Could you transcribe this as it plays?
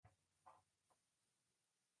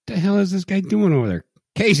the hell is this guy doing over there?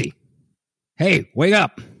 Casey, hey, wake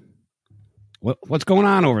up. What's going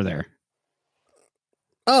on over there?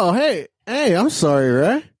 Oh, hey, I'm sorry,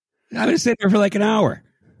 Ray. I've been sitting here for like an hour.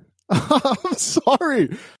 I'm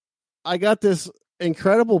sorry. I got this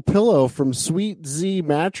incredible pillow from Sweet Z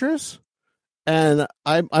Mattress, and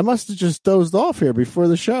I must have just dozed off here before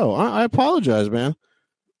the show. I apologize, man.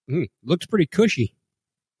 Looks pretty cushy.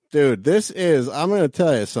 Dude, I'm going to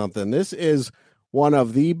tell you something. This is one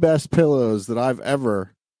of the best pillows that I've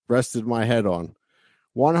ever rested my head on.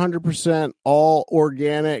 100% all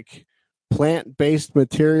organic, plant-based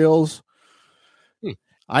materials.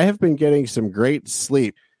 I have been getting some great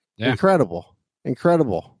sleep. Yeah. Incredible.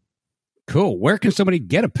 Cool. Where can somebody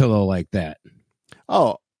get a pillow like that?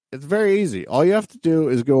 Oh, it's very easy. All you have to do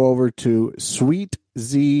is go over to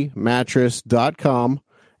sweetzmattress.com,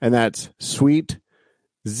 and that's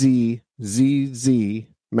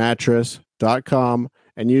sweetzmattress.com,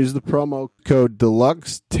 and use the promo code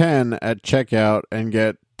Deluxe10 at checkout and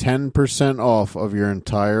get 10% off of your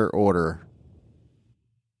entire order.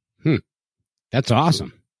 That's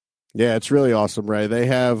awesome. Yeah, it's really awesome, Ray. They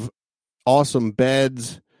have awesome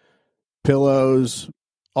beds, pillows,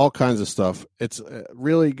 all kinds of stuff. It's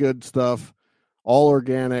really good stuff. All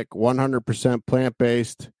organic, 100%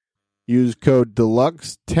 plant-based. Use code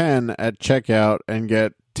Deluxe10 at checkout and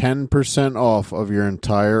get 10% off of your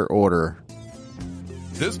entire order.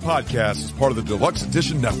 This podcast is part of the Deluxe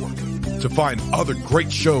Edition Network. To find other great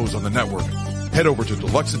shows on the network, head over to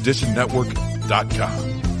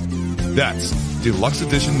deluxeeditionnetwork.com. That's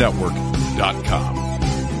deluxeeditionnetwork.com.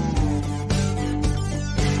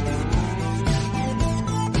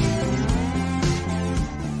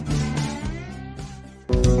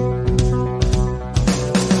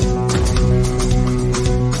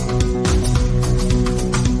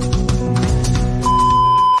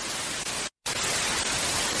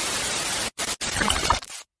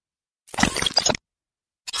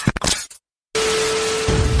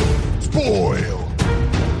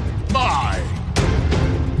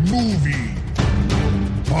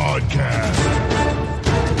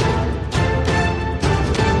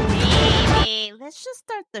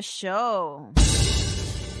 Show.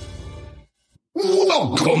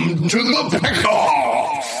 Welcome to the PEC.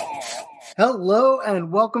 Hello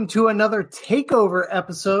and welcome to another takeover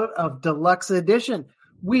episode of Deluxe Edition.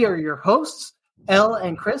 We are your hosts, Elle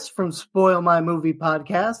and Chris from Spoil My Movie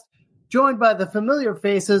Podcast, joined by the familiar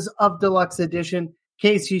faces of Deluxe Edition,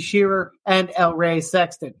 Casey Shearer and El Ray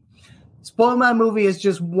Sexton. Spoil My Movie is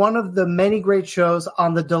just one of the many great shows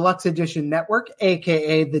on the Deluxe Edition network,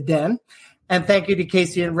 aka The Den. And thank you to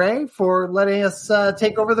Casey and Ray for letting us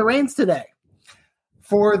take over the reins today.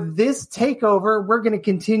 For this takeover, we're going to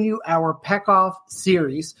continue our PEC Off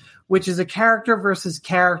series, which is a character versus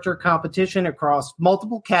character competition across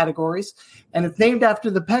multiple categories. And it's named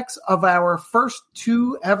after the PECs of our first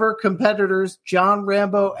two ever competitors, John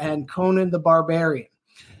Rambo and Conan the Barbarian.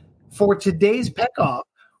 For today's PEC Off,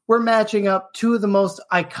 we're matching up two of the most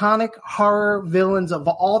iconic horror villains of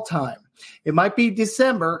all time. It might be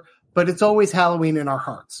December, but it's always Halloween in our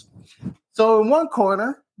hearts. So in one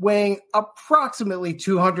corner, weighing approximately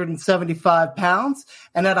 275 pounds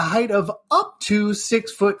and at a height of up to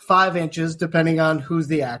 6'5", depending on who's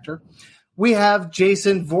the actor, we have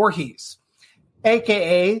Jason Voorhees,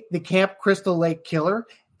 a.k.a. the Camp Crystal Lake Killer,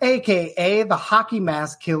 a.k.a. the Hockey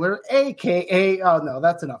Mask Killer, a.k.a. Oh, no,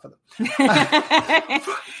 that's enough of them.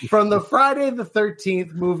 From the Friday the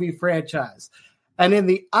 13th movie franchise. And in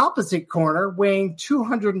the opposite corner, weighing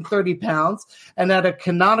 230 pounds and at a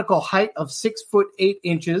canonical height of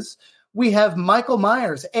 6'8", we have Michael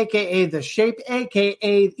Myers, a.k.a. The Shape,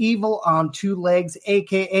 a.k.a. Evil on Two Legs,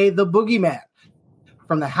 a.k.a. The Boogeyman,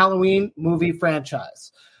 from the Halloween movie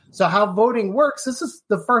franchise. So how voting works, this is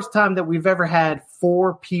the first time that we've ever had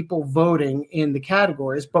 4 people voting in the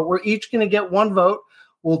categories, but we're each going to get one vote.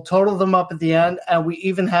 We'll total them up at the end, and we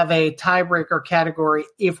even have a tiebreaker category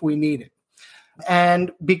if we need it.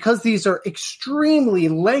 And because these are extremely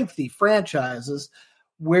lengthy franchises,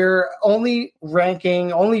 we're only weighing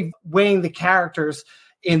the characters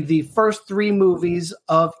in the first 3 movies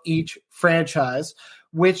of each franchise,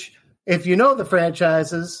 which, if you know the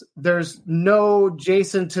franchises, there's no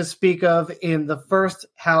Jason to speak of in the first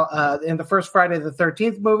Friday the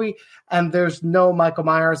 13th movie, and there's no Michael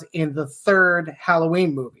Myers in the third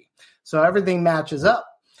Halloween movie. So everything matches up.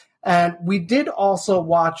 And we did also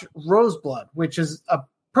watch Roseblood, which is a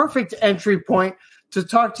perfect entry point to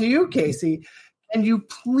talk to you, Casey. Can you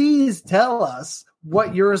please tell us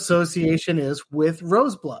what your association is with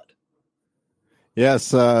Roseblood?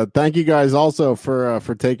 Yes, thank you guys also for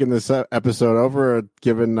taking this episode over,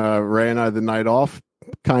 giving Ray and I the night off.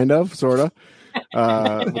 kind of, sort of,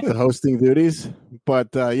 with the hosting duties. But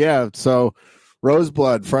yeah, so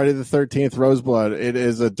Roseblood, Friday the 13th, Roseblood. It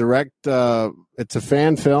is a direct, it's a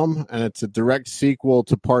fan film, and it's a direct sequel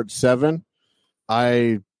to Part 7.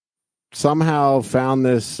 I somehow found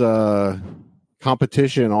this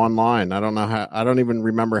competition online. I don't know how. I don't even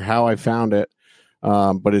remember how I found it,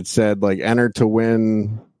 but it said like enter to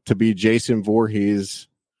win to be Jason Voorhees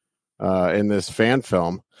in this fan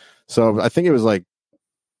film. So I think it was like,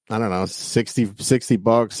 I don't know, $60,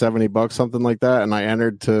 $70, something like that. And I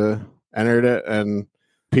entered it, and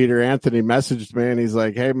Peter Anthony messaged me, and he's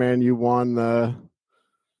like, "Hey man, you won.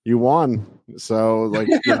 So like,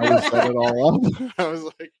 we set it all up." I was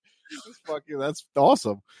like, that's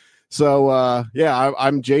awesome. So yeah,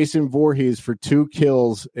 I'm Jason Voorhees for 2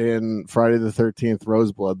 kills in Friday the 13th,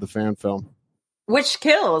 Roseblood, the fan film. Which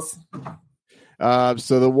kills?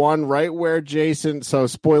 So the one right where Jason. So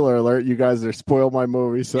spoiler alert, you guys are spoil my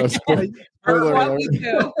movie. So spoiler alert.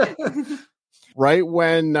 Right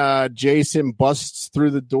when Jason busts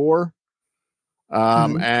through the door,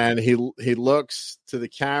 and he looks to the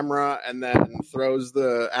camera and then throws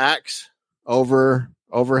the axe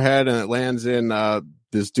overhead, and it lands in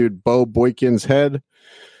this dude Bo Boykin's head.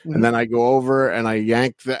 And then I go over and I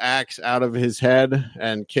yank the axe out of his head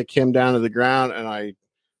and kick him down to the ground, and I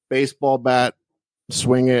baseball bat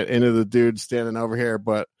swing it into the dude standing over here.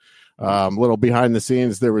 But little behind the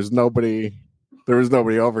scenes, there was nobody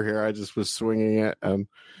over here. I just was swinging it, and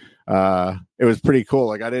it was pretty cool.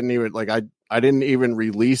 Like I didn't even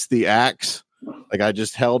release the axe. Like I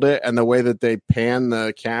just held it, and the way that they pan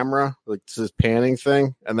the camera, like it's this panning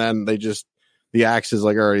thing, and then the axe is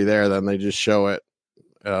like already there. Then they just show it.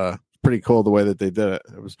 Pretty cool the way that they did it.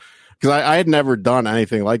 It was because I had never done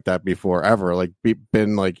anything like that before ever. Like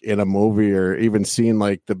been like in a movie or even seen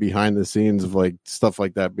like the behind the scenes of like stuff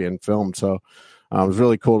like that being filmed. So it was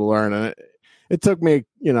really cool to learn, and it took me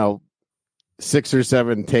 6 or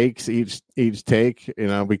 7 takes each take,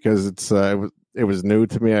 because it was new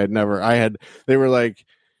to me. They were like,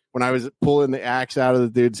 when I was pulling the axe out of the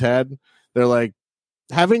dude's head, they're like,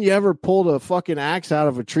 haven't you ever pulled a fucking axe out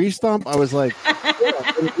of a tree stump? I was like,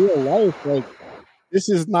 yeah, in real life, like this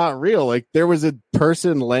is not real. Like there was a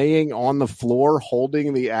person laying on the floor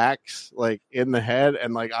holding the axe like in the head,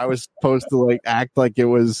 and like I was supposed to like act like it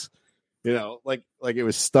was, like it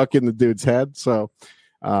was stuck in the dude's head. So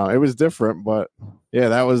it was different, but yeah,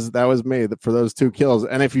 that was me for those 2 kills.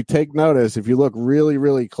 And if you take notice, if you look really,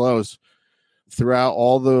 really close throughout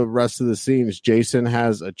all the rest of the scenes, Jason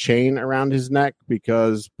has a chain around his neck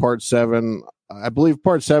because Part 7, I believe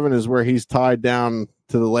Part 7 is where he's tied down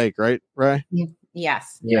to the lake, right? Right?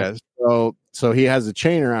 Yes. Yeah. So he has a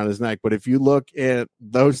chain around his neck, but if you look at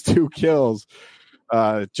those 2 kills,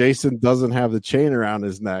 Jason doesn't have the chain around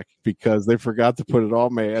his neck because they forgot to put it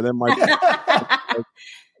on me. And then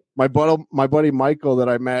my buddy Michael that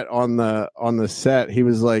I met on the set, he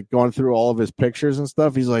was like going through all of his pictures and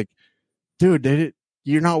stuff. He's like, dude,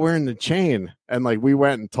 you're not wearing the chain. And like we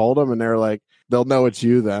went and told them, and they're like, they'll know it's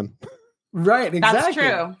you then. Right, exactly. That's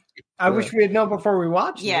true. I wish we had known before we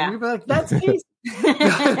watched it. We'd be like, that's Casey.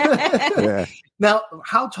 Yeah. Now,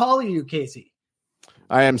 how tall are you, Casey?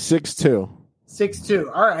 I am 6'2". 6'2".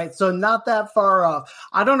 All right, so not that far off.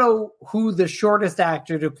 I don't know who the shortest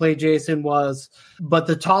actor to play Jason was, but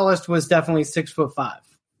the tallest was definitely 6'5".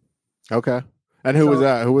 Okay. And who was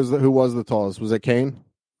that? Who was the tallest? Was it Kane?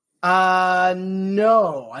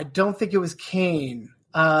 No, I don't think it was Kane.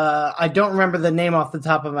 I don't remember the name off the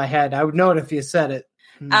top of my head. I would know it if you said it.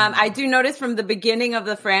 I do notice from the beginning of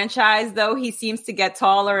the franchise, though, he seems to get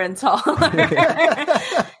taller and taller.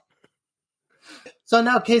 So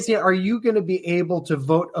now, Casey, are you going to be able to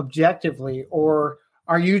vote objectively, or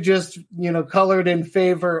are you just, colored in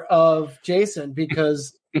favor of Jason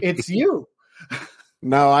because it's you?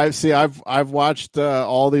 No, I've watched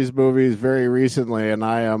all these movies very recently, and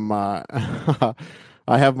I am I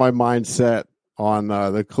have my mind set on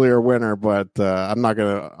the clear winner, but I'm not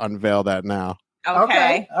going to unveil that now.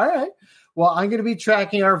 Okay. All right. Well, I'm going to be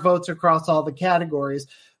tracking our votes across all the categories.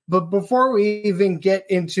 But before we even get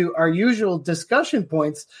into our usual discussion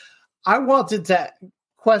points, I wanted to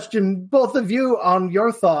question both of you on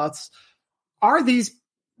your thoughts. Are these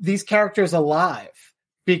characters alive?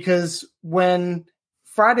 Because when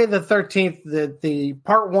Friday the 13th, the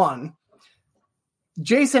part 1,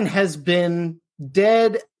 Jason has been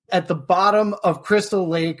dead at the bottom of Crystal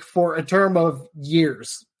Lake for a term of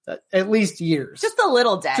years. At least years. Just a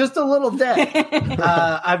little dead.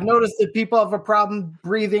 I've noticed that people have a problem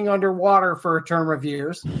breathing underwater for a term of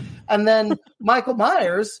years. And then Michael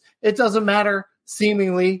Myers, it doesn't matter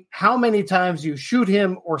seemingly how many times you shoot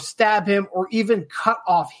him or stab him or even cut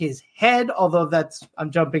off his head, although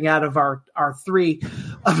I'm jumping out of our three.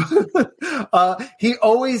 He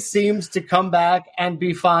always seems to come back and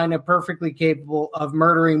be fine and perfectly capable of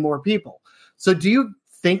murdering more people. So do you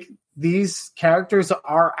think these characters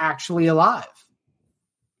are actually alive?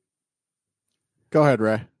 Go ahead,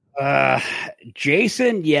 Ray.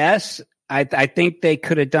 Jason, yes. I think they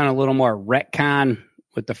could have done a little more retcon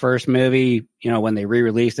with the first movie, when they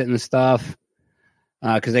re-released it and stuff.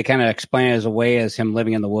 Because they kind of explain it as a way as him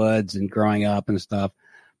living in the woods and growing up and stuff.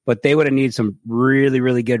 But they would have needed some really,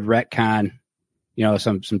 really good retcon,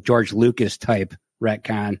 some George Lucas type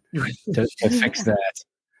retcon to fix that.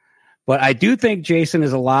 But I do think Jason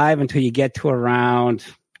is alive until you get to around,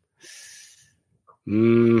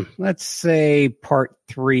 let's say part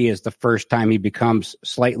 3 is the first time he becomes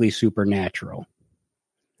slightly supernatural.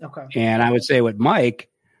 Okay. And I would say with Mike,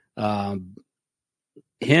 him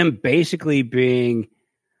basically being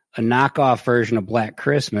a knockoff version of Black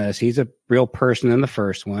Christmas, he's a real person in the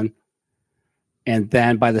first one. And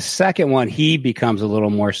then by the second one, he becomes a little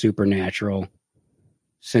more supernatural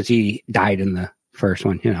since he died in the first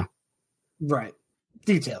one, Right.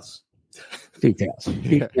 Details.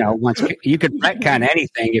 Yeah. Once you could retcon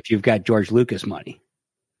anything if you've got George Lucas money.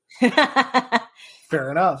 Fair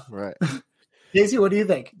enough. Right. Casey, what do you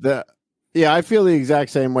think? Yeah, I feel the exact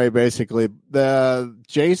same way, basically. The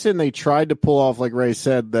Jason, they tried to pull off, like Ray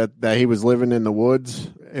said, that he was living in the woods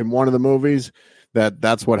in one of the movies,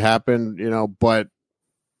 that's what happened, but,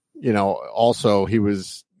 also he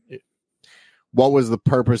was, what was the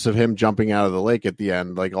purpose of him jumping out of the lake at the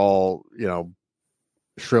end? Like all,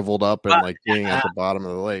 shriveled up and like being at the bottom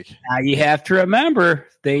of the lake. Now you have to remember,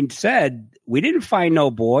 they said, we didn't find no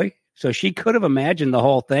boy. So she could have imagined the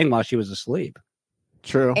whole thing while she was asleep.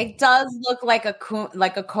 True. It does look like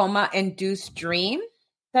a coma-induced dream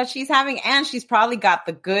that she's having, and she's probably got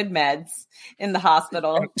the good meds in the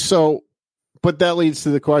hospital. So, but that leads to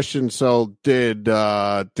the question. So, did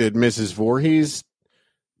Mrs. Voorhees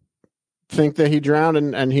think that he drowned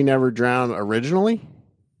and he never drowned originally?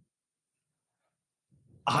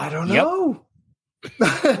 I don't know.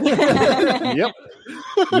 Yep.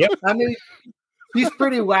 I mean, he's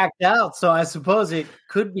pretty whacked out, so I suppose it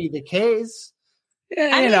could be the case.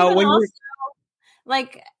 Yeah, when also,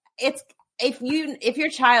 like if your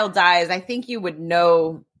child dies, I think you would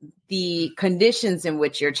know the conditions in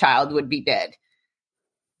which your child would be dead.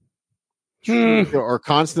 Or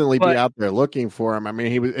constantly be out there looking for him. I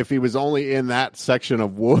mean, if he was only in that section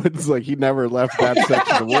of woods, like he never left that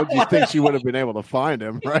section of woods, you'd think she would have been able to find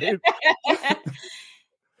him, right?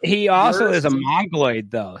 He also is a mongoloid,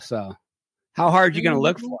 though. So, how hard are you going to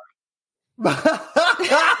look for him?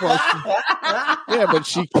 Yeah, but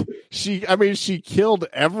she killed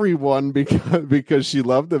everyone because she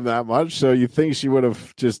loved him that much. So you think she would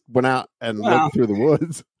have just went out and looked through the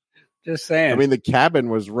woods? Just saying. I mean, the cabin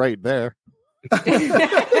was right there. It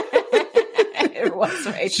was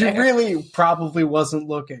right she there. really probably wasn't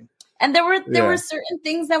looking. And there were certain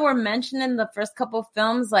things that were mentioned in the first couple of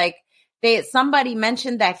films, like somebody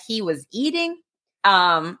mentioned that he was eating.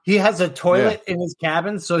 He has a toilet in his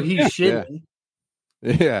cabin, so he's shitting.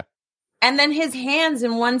 Yeah. And then his hands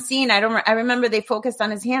in one scene, I remember they focused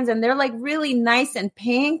on his hands, and they're like really nice and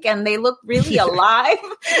pink, and they look really alive.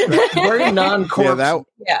 Very non-corpse.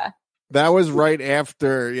 That was right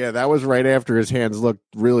after. Yeah, that was right after his hands looked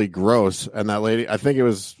really gross, and that lady. I think it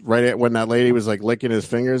was when that lady was like licking his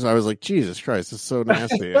fingers. I was like, Jesus Christ, it's so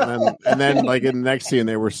nasty. And then like in the next scene,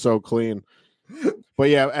 they were so clean. But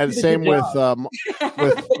yeah, and same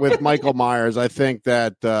with Michael Myers. I think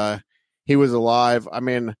that he was alive. I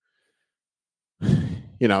mean,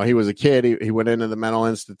 he was a kid. He went into the mental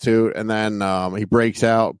institute, and then he breaks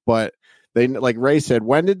out. But they, like Ray said,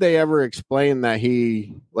 when did they ever explain that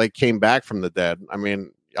he like came back from the dead? I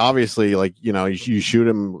mean, obviously, like you shoot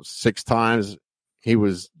him 6 times, you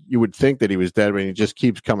would think that he was dead, but he just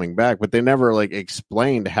keeps coming back. But they never like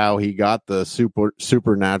explained how he got the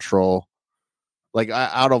supernatural. Like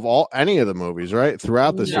out of any of the movies, right?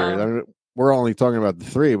 Throughout the series. I mean, we're only talking about the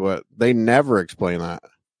 3, but they never explain that.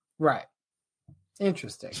 Right.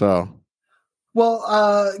 Interesting. So,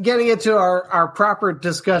 well, getting into our proper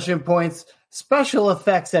discussion points, special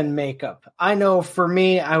effects and makeup. I know for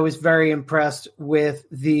me, I was very impressed with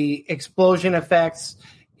the explosion effects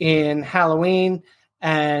in Halloween,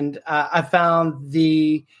 and I found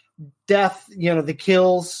the death, the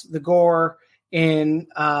kills, the gore in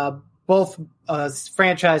both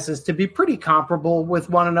franchises to be pretty comparable with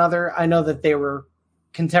one another. I know that they were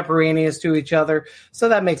contemporaneous to each other, so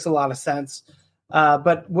that makes a lot of sense.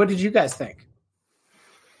 But what did you guys think?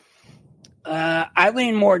 I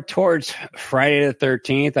lean more towards Friday the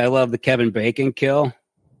 13th. I love the Kevin Bacon kill.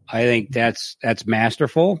 I think that's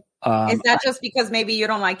masterful. Is that just because maybe you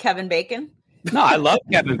don't like Kevin Bacon? No, I love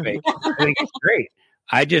Kevin Bacon. I think it's great.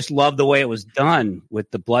 I just love the way it was done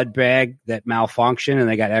with the blood bag that malfunctioned and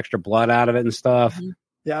they got extra blood out of it and stuff.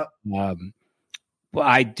 Yeah. Well,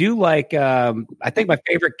 I do like. I think my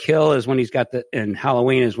favorite kill is when he's got in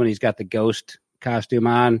Halloween is when he's got the ghost costume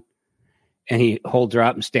on, and he holds her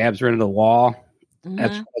up and stabs her into the wall. Mm-hmm.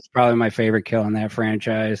 That's probably my favorite kill in that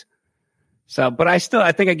franchise. So, but I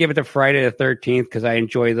think I give it to Friday the 13th because I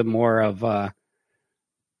enjoy the more of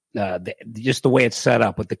just the way it's set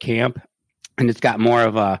up with the camp, and it's got more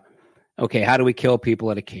of a okay. How do we kill people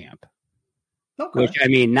at a camp? Okay. Which I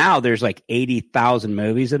mean, now there's like 80,000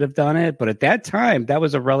 movies that have done it, but at that time, that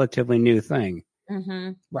was a relatively new thing.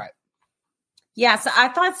 Mm-hmm. Right. Yeah, so I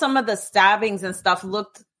thought some of the stabbings and stuff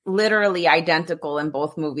looked literally identical in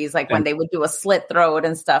both movies. Like when they would do a slit throat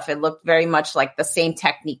and stuff, it looked very much like the same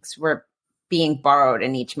techniques were being borrowed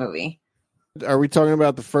in each movie. Are we talking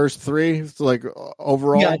about the first three, like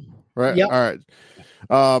overall? Yeah. Right. Yep. All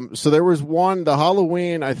right. So there was one, the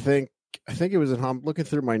Halloween. I think it was. I'm looking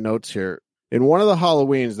through my notes here. In one of the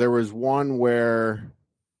Halloweens, there was one where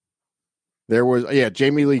there was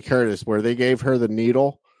Jamie Lee Curtis, where they gave her a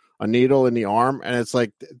needle in the arm, and it's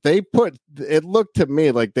like it looked to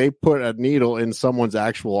me like they put a needle in someone's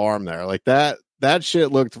actual arm there, like that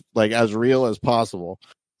shit looked like as real as possible.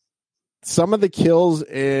 Some of the kills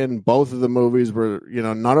in both of the movies were,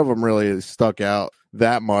 none of them really stuck out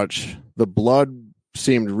that much. The blood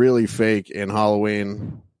seemed really fake in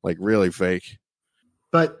Halloween, like really fake.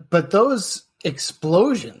 But those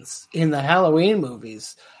explosions in the Halloween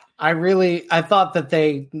movies, I thought that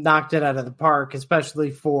they knocked it out of the park,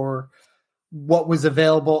 especially for what was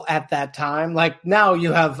available at that time. Like now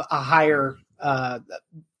you have a higher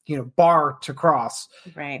bar to cross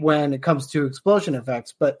when it comes to explosion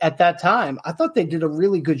effects. But at that time, I thought they did a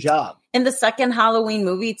really good job. In the second Halloween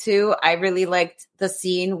movie, too, I really liked the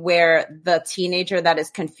scene where the teenager that is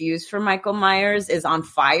confused for Michael Myers is on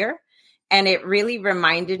fire. And it really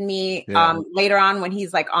reminded me later on when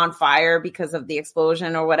he's like on fire because of the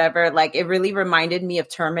explosion or whatever, like it really reminded me of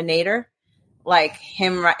Terminator, like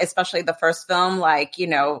him, especially the first film, like,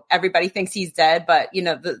 everybody thinks he's dead, but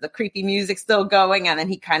the creepy music's still going. And then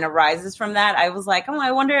he kind of rises from that. I was like,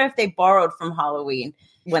 I wonder if they borrowed from Halloween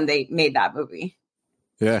when they made that movie.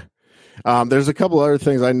 Yeah. There's a couple other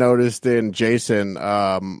things I noticed in Jason,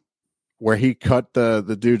 where he cut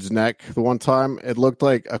the dude's neck the one time. It looked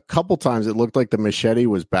like a couple times it looked like the machete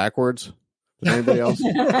was backwards. Did anybody else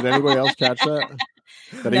catch that?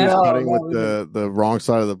 That he was cutting with the wrong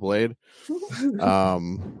side of the blade.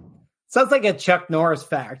 Sounds like a Chuck Norris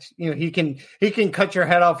fact. He can cut your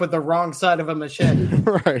head off with the wrong side of a machete.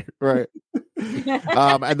 Right.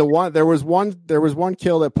 And there was one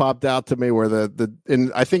kill that popped out to me where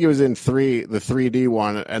I think it was in the 3D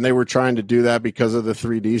one, and they were trying to do that because of the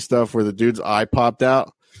 3D stuff where the dude's eye popped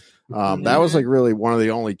out. That was like really one of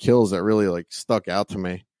the only kills that really like stuck out to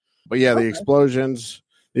me. But yeah, the explosions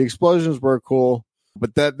were cool.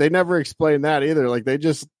 But that they never explained that either. Like they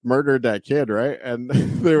just murdered that kid, right? And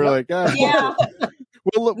they were like,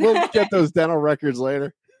 we'll get those dental records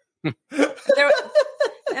later.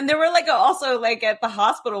 There were like also like at the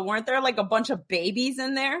hospital, weren't there like a bunch of babies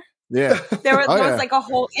in there? Yeah, there was like a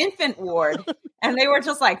whole infant ward, and they were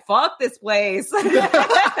just like, "Fuck this place."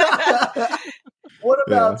 What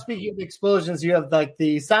about speaking of explosions? You have like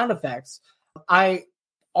the sound effects. I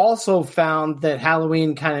also found that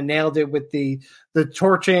Halloween kind of nailed it with the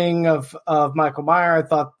torching of Michael Myers. I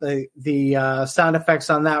thought the sound effects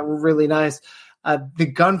on that were really nice. The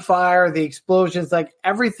gunfire, the explosions, like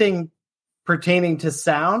everything pertaining to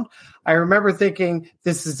sound. I remember thinking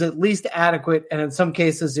this is at least adequate, and in some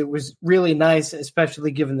cases it was really nice, especially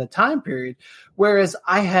given the time period. Whereas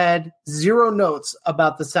I had zero notes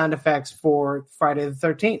about the sound effects for Friday the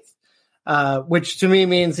 13th, which to me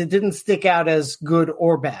means it didn't stick out as good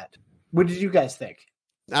or bad. What did you guys think?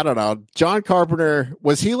 I don't know. John Carpenter,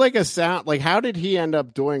 was he like a sound? Like, how did he end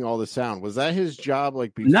up doing all the sound? Was that his job?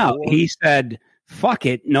 Like, before? No, he said, fuck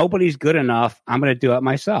it. Nobody's good enough. I'm going to do it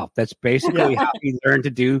myself. That's basically how he learned to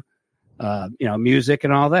do, music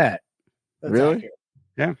and all that. That's really? accurate.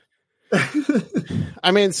 Yeah.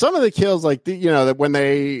 I mean, some of the kills, like, that when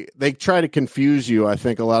they try to confuse you, I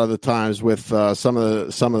think a lot of the times with some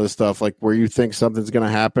of the stuff, like where you think something's going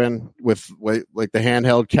to happen with like the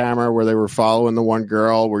handheld camera where they were following the one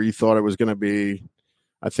girl where you thought it was going to be,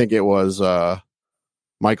 I think it was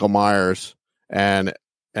Michael Myers, and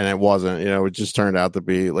it wasn't. It just turned out to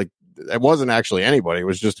be like it wasn't actually anybody. It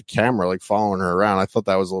was just a camera like following her around. I thought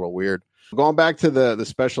that was a little weird. Going back to the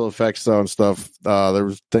special effects though and stuff, there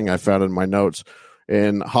was a thing I found in my notes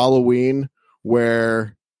in Halloween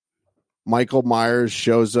where Michael Myers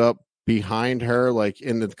shows up behind her, like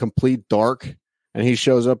in the complete dark, and he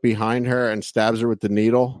shows up behind her and stabs her with the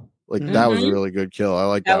needle. Like that was a really good kill. I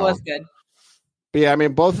like that. That was good. But yeah, I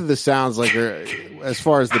mean, both of the sounds, like, as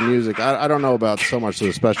far as the music, I don't know about so much of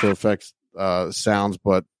the special effects sounds,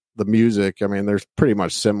 but the music, I mean, they're pretty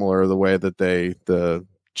much similar the way that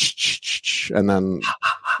and then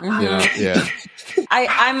yeah.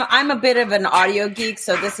 I'm a bit of an audio geek,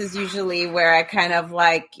 so this is usually where I kind of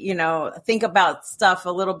like, think about stuff a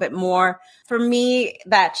little bit more. For me,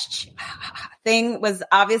 that thing was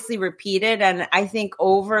obviously repeated, and I think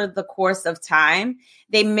over the course of time,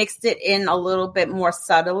 they mixed it in a little bit more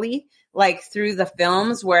subtly, like through the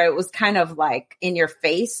films, where it was kind of like in your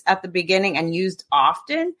face at the beginning and used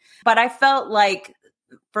often. But I felt like,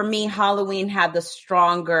 for me, Halloween had the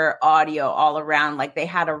stronger audio all around. Like they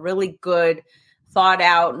had a really good thought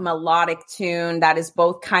out melodic tune that is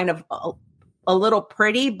both kind of a little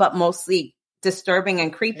pretty, but mostly disturbing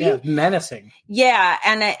and creepy. Yeah, menacing. Yeah.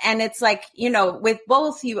 And it's like, with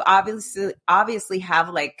both, you obviously have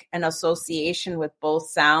like an association with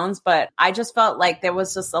both sounds, but I just felt like there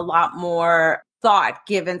was just a lot more thought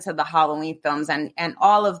given to the Halloween films, and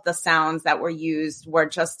all of the sounds that were used were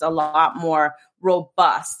just a lot more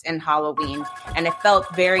robust in Halloween, and it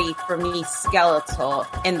felt very, for me, skeletal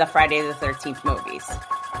in the Friday the 13th movies.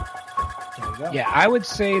 Yeah, I would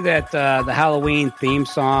say that the Halloween theme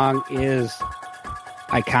song is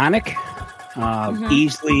iconic.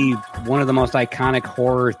 Easily one of the most iconic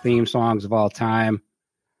horror theme songs of all time.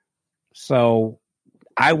 So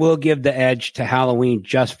I will give the edge to Halloween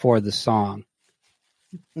just for the song.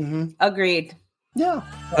 Agreed.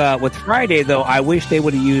 Yeah. With Friday, though, I wish they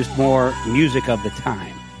would have used more music of the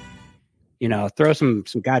time. Throw some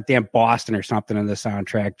goddamn Boston or something in the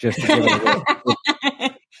soundtrack just to give it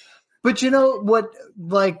But what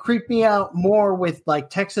like creeped me out more with like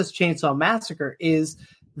Texas Chainsaw Massacre is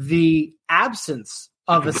the absence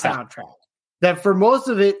of a soundtrack. That for most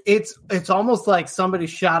of it, it's almost like somebody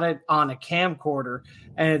shot it on a camcorder,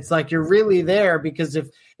 and it's like you're really there, because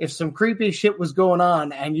if some creepy shit was going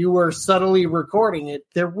on and you were subtly recording it,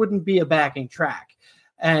 there wouldn't be a backing track.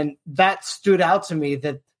 And that stood out to me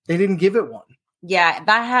that they didn't give it one. Yeah,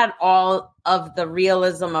 that had all of the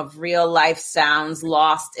realism of real life sounds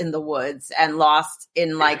lost in the woods and lost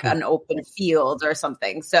in like an open field or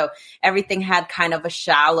something. So everything had kind of a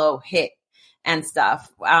shallow hit and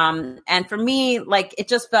stuff. And for me, like, it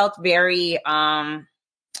just felt very, for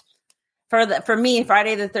me,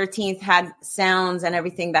 Friday the 13th had sounds and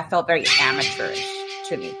everything that felt very amateurish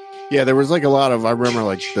to me. Yeah, there was like a lot of, I remember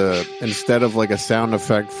like instead of like a sound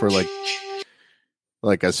effect for like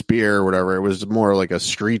a spear or whatever, it was more like a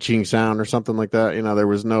screeching sound or something like that. There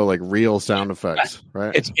was no like real sound effects,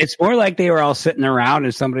 right? It's more like they were all sitting around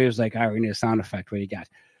and somebody was like, "All right, we need a sound effect. What do you got?"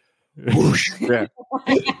 Whoosh. Yeah.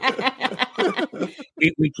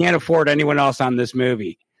 we can't afford anyone else on this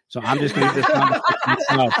movie, so I'm just going to do this sound effect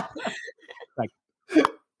myself. Like,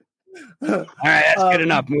 all right, that's good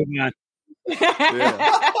enough. Moving on.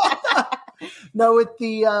 No, with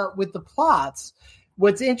the plots,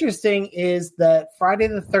 what's interesting is that Friday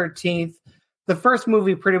the 13th, the first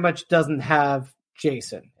movie pretty much doesn't have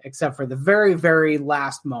Jason except for the very, very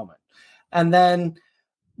last moment. And then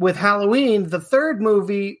with Halloween, the third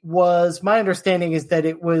movie was, my understanding is that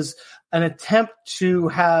it was an attempt to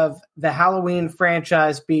have the Halloween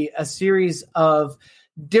franchise be a series of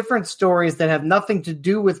different stories that have nothing to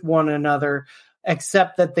do with one another,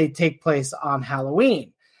 except that they take place on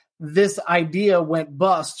Halloween. This idea went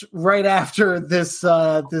bust right after this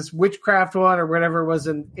witchcraft one or whatever was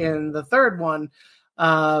in the third one.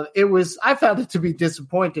 I found it to be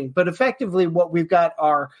disappointing, but effectively what we've got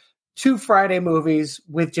are 2 Friday movies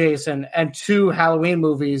with Jason and 2 Halloween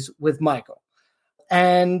movies with Michael.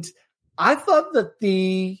 And I thought that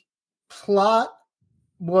the plot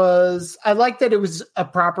I liked that it was a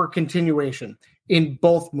proper continuation in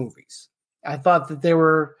both movies. I thought that they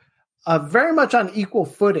were very much on equal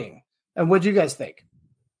footing. And what do you guys think?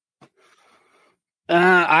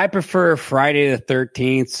 I prefer Friday the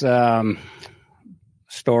 13th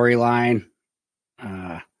storyline.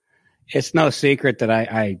 It's no secret that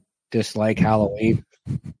I dislike Halloween.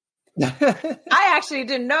 I actually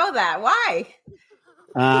didn't know that. Why?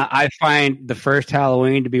 I find the first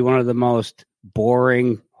Halloween to be one of the most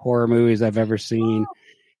boring horror movies I've ever seen.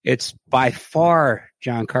 It's by far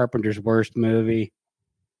John Carpenter's worst movie.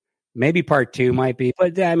 Maybe part 2 might be,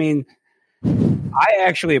 but I mean, I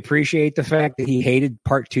actually appreciate the fact that he hated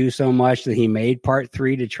part 2 so much that he made part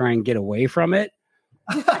 3 to try and get away from it.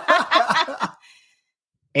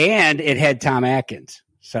 And it had Tom Atkins.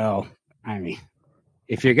 So, I mean,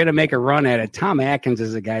 if you're going to make a run at it, Tom Atkins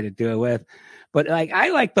is the guy to do it with. But like, I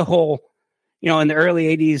like the whole, in the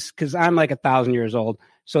early 80s, because I'm like 1,000 years old.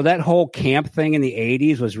 So that whole camp thing in the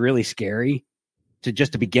 80s was really scary to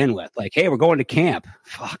begin with. Like, hey, we're going to camp.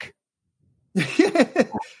 Fuck.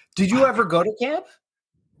 Did you ever go to camp?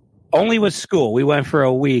 Only with school. We went for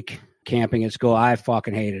a week camping at school. I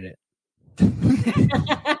fucking hated it.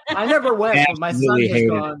 I never went, but my son has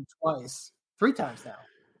gone twice, 3 times now.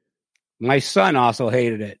 My son also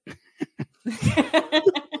hated it.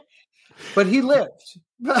 But he lived.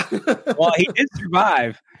 Well, he did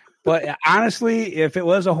survive. But honestly, if it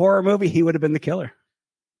was a horror movie, he would have been the killer.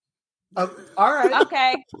 All right.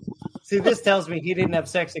 Okay. See, this tells me he didn't have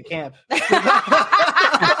sex at camp.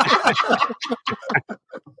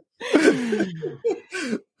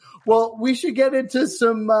 Well, we should get into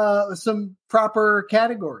some proper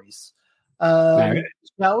categories. Right.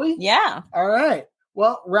 Shall we? Yeah. All right.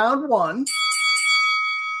 Well, round 1.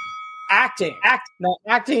 Acting. Now,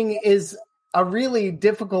 acting is a really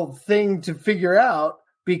difficult thing to figure out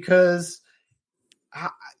because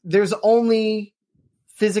there's only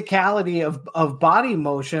physicality of body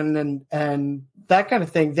motion and that kind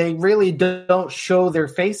of thing. They really don't show their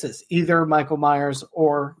faces, either Michael Myers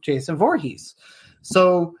or Jason Voorhees.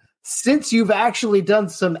 So since you've actually done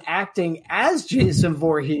some acting as Jason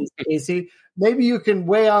Voorhees, Casey, maybe you can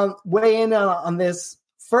weigh in on this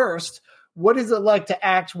first. What is it like to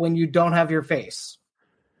act when you don't have your face?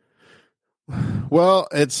 Well,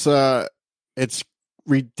 it's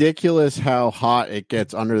ridiculous how hot it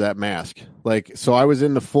gets under that mask. Like, so I was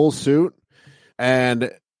in the full suit,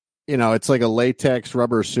 and it's like a latex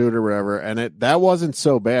rubber suit or whatever, and that wasn't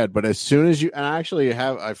so bad. But as soon as I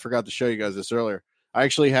forgot to show you guys this earlier. I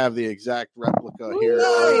actually have the exact replica here,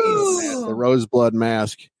 the Roseblood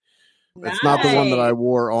mask. Nice. It's not the one that I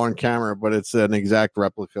wore on camera, but it's an exact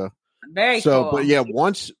replica. Very cool. But yeah,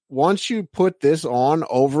 once you put this on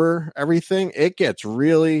over everything, it gets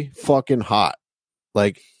really fucking hot,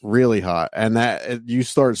 like really hot, and you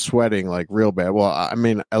start sweating like real bad. Well, I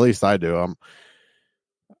mean, at least I do.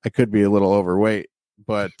 I could be a little overweight,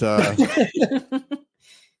 but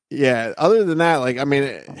yeah. Other than that, like, I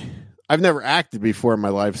mean, I've never acted before in my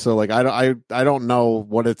life, so like I don't know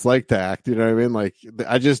what it's like to act. You know what I mean? Like,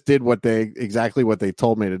 I just did exactly what they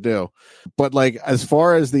told me to do. But like, as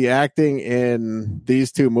far as the acting in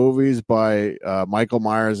these 2 movies by Michael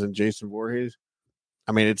Myers and Jason Voorhees,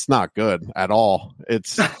 I mean, it's not good at all.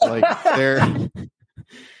 It's like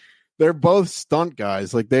they're both stunt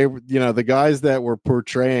guys. Like, the guys that were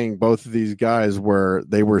portraying both of these guys were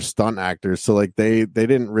stunt actors. So like they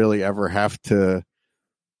didn't really ever have to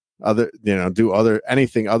do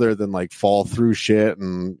anything other than like fall through shit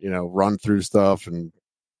and run through stuff and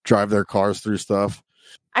drive their cars through stuff.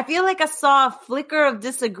 I feel like I saw a flicker of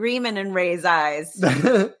disagreement in Ray's eyes.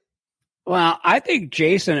 Well, I think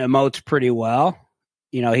Jason emotes pretty well.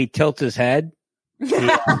 He tilts his head. He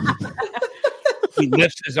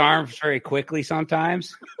lifts his arms very quickly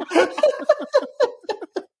sometimes.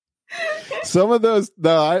 Some of those,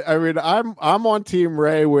 I mean, I'm on Team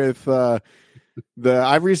Ray with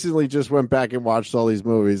I recently just went back and watched all these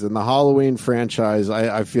movies, and the Halloween franchise,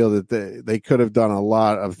 I feel that they could have done a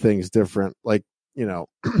lot of things different. Like, there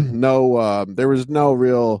was no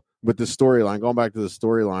real, with the storyline, going back to the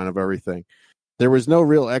storyline of everything, there was no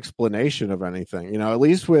real explanation of anything. At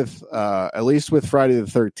least with Friday the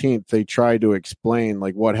 13th, they tried to explain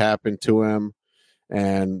like what happened to him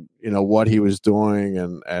and what he was doing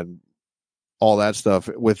and all that stuff.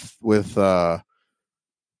 With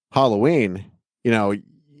Halloween,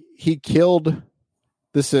 he killed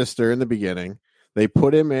the sister in the beginning. They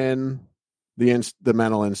put him in the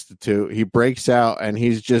mental institute. He breaks out and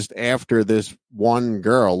he's just after this one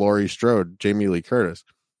girl, Laurie Strode, Jamie Lee Curtis.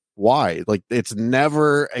 Why? Like, it's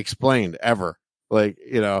never explained ever. Like,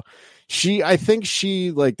 I think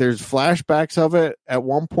she like, there's flashbacks of it at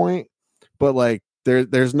one point, but like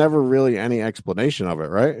there's never really any explanation of it,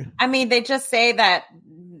 right? I mean, they just say that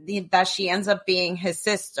she ends up being his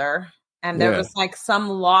sister. And there was like some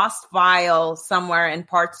lost file somewhere in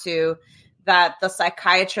part 2 that the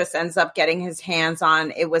psychiatrist ends up getting his hands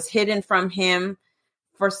on. It was hidden from him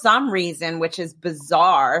for some reason, which is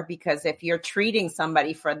bizarre, because if you're treating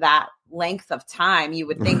somebody for that length of time, you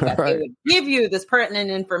would think that they would give you this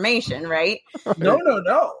pertinent information, right? No.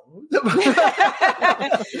 Well,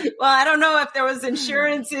 I don't know if there was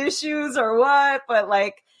insurance issues or what, but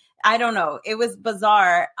like, I don't know. It was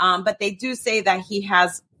bizarre. But they do say that he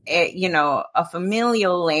has a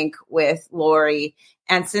familial link with Laurie.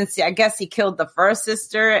 And since I guess he killed the first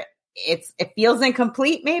sister, it feels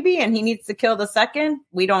incomplete maybe, and he needs to kill the second.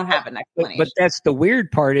 We don't have an explanation. But that's the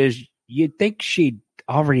weird part is you'd think she'd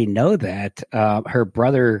already know that her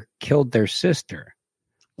brother killed their sister.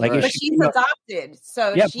 Like, but she's adopted,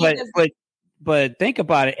 so yeah. She but think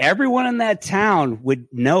about it. Everyone in that town would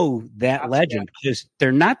know that legend because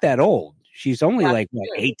they're not that old. She's only like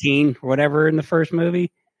 18 or whatever in the first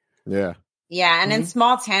movie. Yeah. Yeah, and in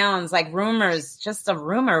small towns, like rumors, just a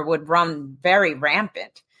rumor would run very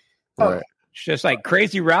rampant. Right. It's just like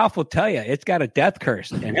Crazy Ralph will tell you it's got a death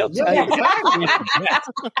curse, and he'll tell you.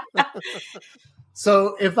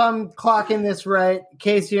 So if I'm clocking this right,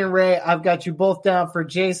 Casey and Ray, I've got you both down for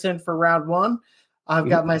Jason for round one. I've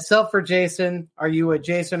got myself for Jason. Are you a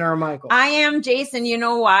Jason or a Michael? I am Jason. You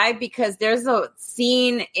know why? Because there's a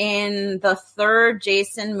scene in the third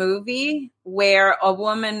Jason movie where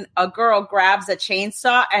a girl grabs a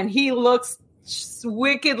chainsaw and he looks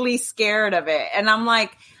wickedly scared of it. And I'm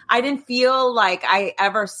like, I didn't feel like I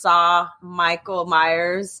ever saw Michael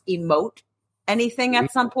Myers emote anything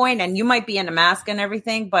at some point. And you might be in a mask and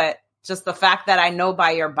everything, but just the fact that I know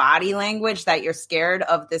by your body language that you're scared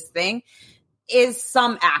of this thing is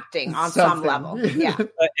some acting on some level. Yeah.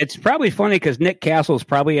 It's probably funny because Nick Castle's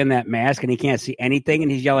probably in that mask and he can't see anything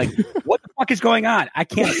and he's yelling, "What the fuck is going on? I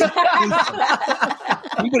can't see anything.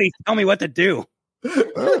 Somebody tell me what to do."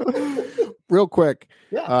 Real quick,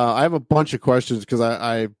 I have a bunch of questions because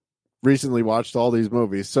I recently watched all these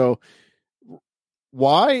movies. So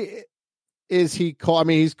why is he called? I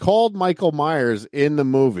mean, he's called Michael Myers in the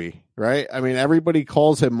movie, right? I mean, everybody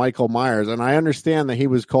calls him Michael Myers, and I understand that he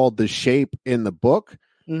was called the Shape in the book,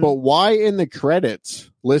 but why in the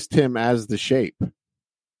credits list him as the Shape?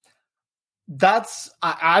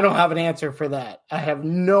 I don't have an answer for that. I have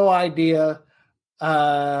no idea.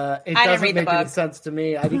 It doesn't make any sense to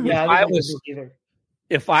me. I didn't either.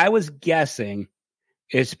 If I was guessing,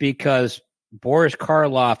 it's because Boris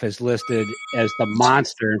Karloff is listed as the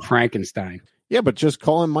monster in Frankenstein. Yeah, but just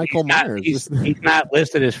call him Michael Myers. He's not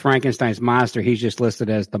listed as Frankenstein's monster. He's just listed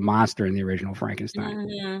as the monster in the original Frankenstein.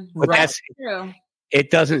 Mm-hmm. But that's true.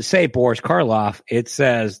 It doesn't say Boris Karloff. It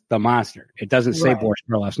says the monster. It doesn't say Boris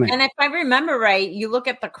Karloff's name. And if I remember right, you look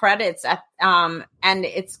at the credits and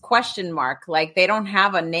it's question mark. Like they don't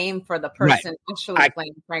have a name for the person actually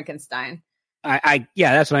playing Frankenstein. Yeah,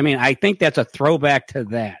 that's what I mean. I think that's a throwback to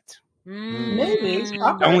that. Maybe. It's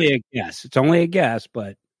only a guess. It's only a guess,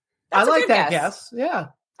 but I like that guess. Yeah.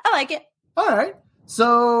 I like it. All right.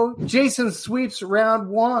 So Jason sweeps round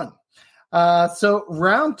one. So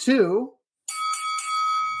round two,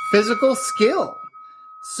 physical skill.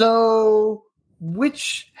 So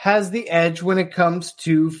which has the edge when it comes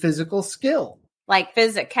to physical skill? Like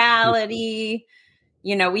physicality.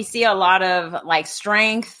 You know, we see a lot of like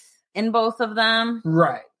strength in both of them.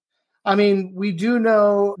 Right. I mean, we do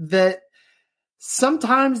know that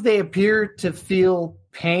sometimes they appear to feel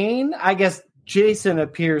pain. I guess Jason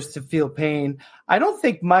appears to feel pain. I don't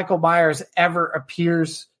think Michael Myers ever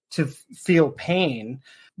appears to feel pain.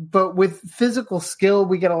 But with physical skill,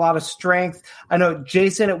 we get a lot of strength. I know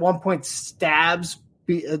Jason at one point stabs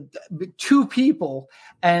two people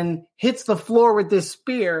and hits the floor with this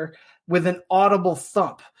spear with an audible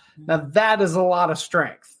thump. Now, that is a lot of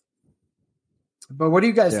strength. But what do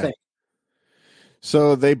you guys think?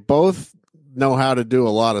 So they both know how to do a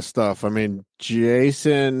lot of stuff. I mean,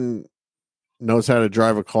 Jason knows how to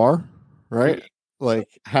drive a car, right? Like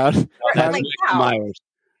how Myers.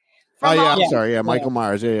 Oh yeah, I'm sorry. Yeah, Michael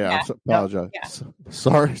Myers. Yeah. I apologize. Yeah.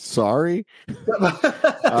 Sorry.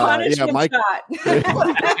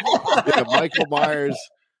 Michael Myers.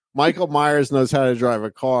 Michael Myers knows how to drive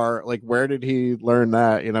a car. Like, where did he learn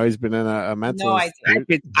that? You know, he's been in a mental. No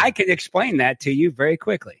idea. I could explain that to you very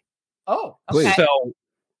quickly. Oh, please.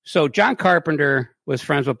 So John Carpenter was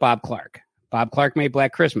friends with Bob Clark. Bob Clark made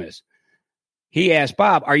Black Christmas. He asked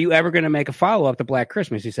Bob, "Are you ever going to make a follow-up to Black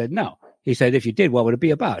Christmas?" He said, "No." He said, "If you did, what would it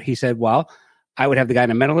be about?" He said, "Well, I would have the guy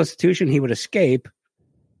in a mental institution. He would escape."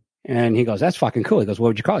 And he goes, "That's fucking cool." He goes, "What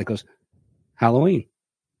would you call it?" He goes, "Halloween."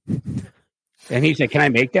 And he said, "Can I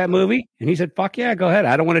make that movie?" And he said, "Fuck yeah, go ahead.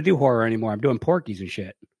 I don't want to do horror anymore. I'm doing Porky's and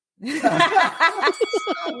shit."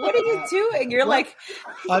 What are you doing? You're like...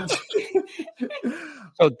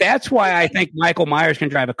 So that's why I think Michael Myers can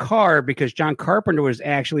drive a car, because John Carpenter was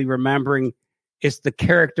actually remembering it's the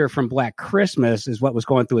character from Black Christmas is what was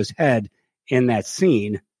going through his head in that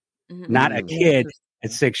scene, not a kid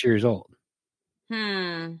at 6 years old.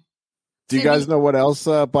 Do you guys know what else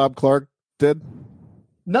Bob Clark did?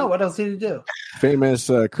 No, what else did he do? Famous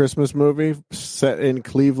Christmas movie set in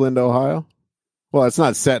Cleveland, Ohio. Well, it's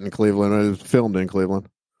not set in Cleveland. It was filmed in Cleveland.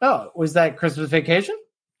 Oh, was that Christmas Vacation?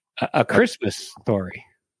 A Christmas Story.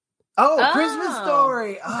 Christmas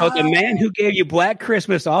Story. So the man who gave you Black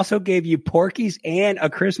Christmas also gave you Porky's and A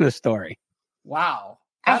Christmas Story. Wow.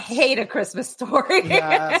 I hate A Christmas Story.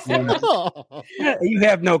 Yes. You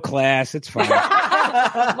have no class. It's fine.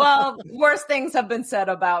 Well, worse things have been said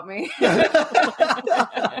about me.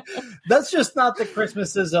 That's just not the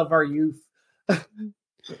Christmases of our youth.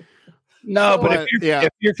 No, but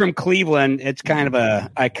if you're from Cleveland, it's kind of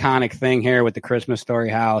a iconic thing here with the Christmas Story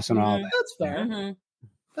house and all that. That's fair. Mm-hmm.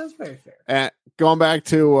 That's very fair. And going back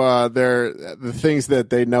to the things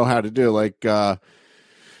that they know how to do, like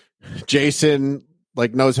Jason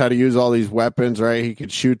knows how to use all these weapons, right? He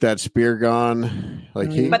could shoot that spear gun. But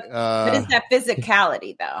it's that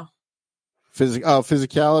physicality though.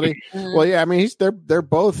 Physicality. Mm-hmm. Well, yeah, I mean they're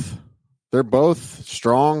both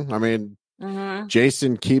strong. I mean,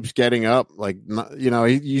 Jason keeps getting up.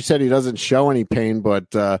 You said he doesn't show any pain, but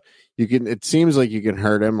it seems like you can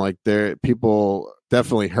hurt him. Like people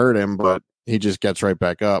definitely hurt him, but he just gets right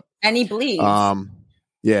back up. And he bleeds.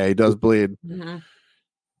 Yeah, he does bleed. Mm-hmm.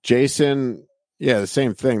 Jason, yeah, the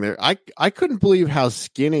same thing there. I couldn't believe how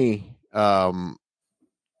skinny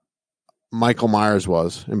Michael Myers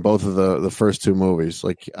was in both of the first two movies.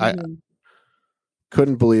 I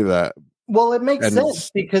couldn't believe that. Well, it makes sense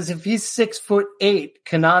because if he's 6'8"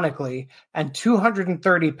 canonically and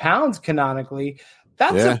 230 pounds canonically,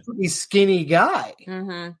 that's a pretty skinny guy.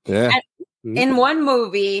 Mm-hmm. Yeah. And in one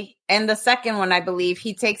movie, and the second one, I believe,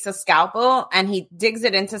 he takes a scalpel and he digs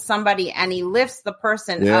it into somebody and he lifts the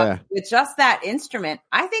person up with just that instrument.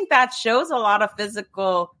 I think that shows a lot of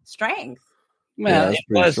physical strength. Well, it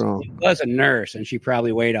was a nurse, and she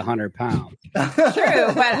probably weighed 100 pounds. True,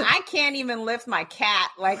 but I can't even lift my cat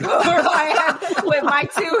over my head with my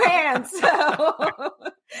two hands. So.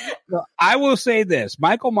 Well, I will say this: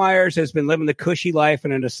 Michael Myers has been living the cushy life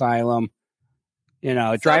in an asylum.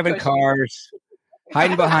 Driving cars,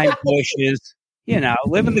 hiding behind bushes.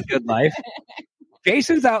 Living the good life.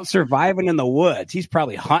 Jason's out surviving in the woods. He's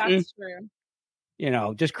probably hunting. That's true.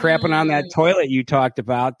 Just crapping on that toilet you talked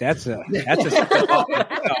about. That's a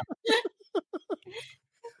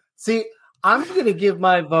See, I'm going to give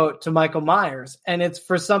my vote to Michael Myers, and it's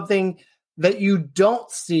for something that you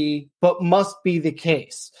don't see but must be the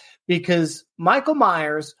case, because Michael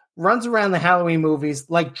Myers runs around the Halloween movies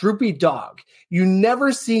like Droopy Dog. You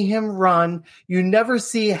never see him run. You never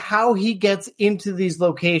see how he gets into these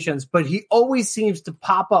locations, but he always seems to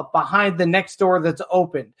pop up behind the next door that's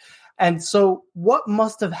open. And so what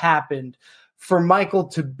must have happened for Michael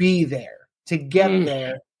to be there, to get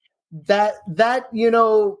there? That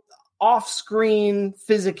off-screen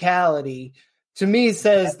physicality to me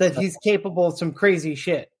says that he's capable of some crazy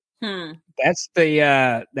shit. That's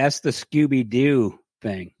the Scooby-Doo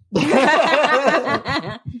thing.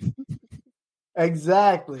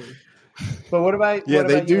 Exactly. But what about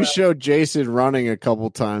they do show Jason running a couple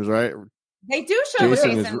times, right? They do show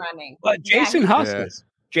Jason running. But Jason hustles. Yeah.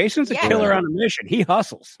 Jason's a killer on a mission. He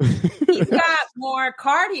hustles. He's got more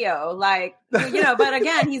cardio, but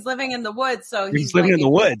again, he's living in the woods. So he's living in the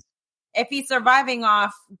woods. If he's surviving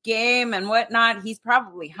off game and whatnot, he's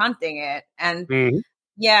probably hunting it. And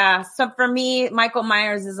so for me, Michael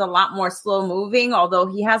Myers is a lot more slow moving, although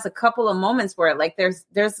he has a couple of moments where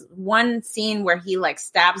there's one scene where he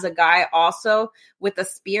stabs a guy also with a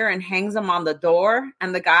spear and hangs him on the door,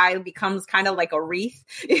 and the guy becomes kind of like a wreath,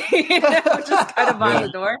 just kind of on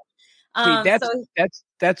the door.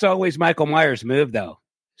 That's always Michael Myers' move, though.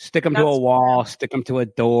 Stick him to a wall, stick him to a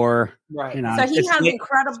door. Right. So he has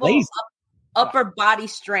incredible upper body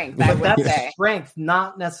strength, I would say. Strength,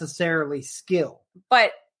 not necessarily skill.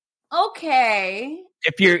 But okay.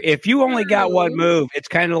 If you only got one move, it's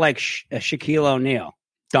kind of like Shaquille O'Neal.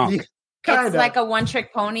 Dunk. It's like a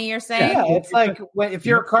one-trick pony, you're saying? Yeah, it's like if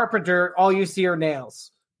you're a carpenter, all you see are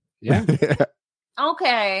nails. Yeah.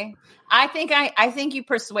 Okay. I think you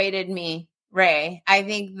persuaded me, Ray. I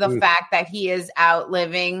think the fact that he is out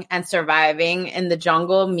living and surviving in the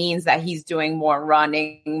jungle means that he's doing more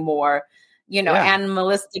running, more,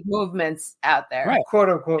 animalistic movements out there. Right. Quote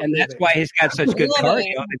unquote. And that's why he's got such good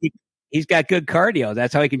cardio. He's got good cardio.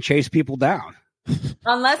 That's how he can chase people down.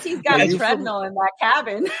 Unless he's got a treadmill in that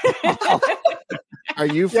cabin. Are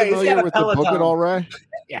you familiar with the book at all, Ray?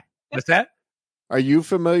 Yeah. What's that? Are you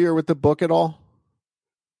familiar with the book at all?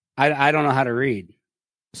 I don't know how to read.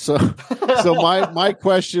 So my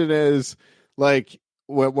question is,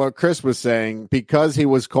 what Chris was saying, because he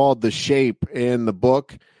was called the Shape in the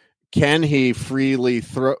book, can he freely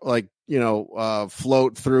float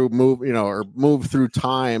through, move through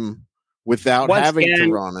time without having to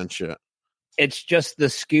run and shit? it's just the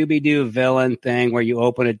Scooby-Doo villain thing where you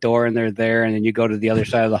open a door and they're there, and then you go to the other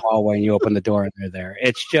side of the hallway and you open the door and they're there.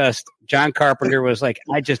 It's just John Carpenter was like,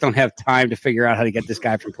 I just don't have time to figure out how to get this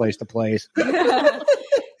guy from place to place.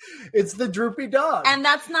 It's the droopy dog. And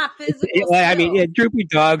that's not physical. Droopy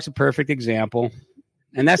dog's a perfect example.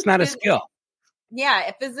 And that's not a skill.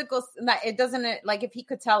 Yeah, physical. It doesn't like if he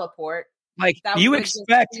could teleport. Like you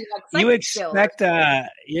expect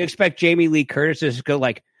Jamie Lee Curtis to just go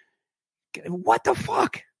like, what the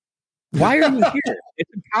fuck? Why are you here?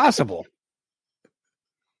 It's impossible.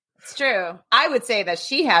 It's true. I would say that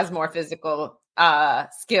she has more physical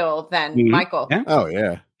skill than Michael. Yeah. Oh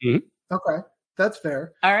yeah. Mm-hmm. Okay, that's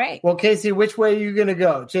fair. All right. Well, Casey, which way are you going to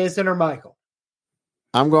go, Jason or Michael?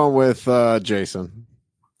 I'm going with Jason.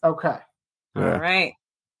 Okay. Yeah.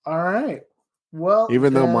 All right. Well,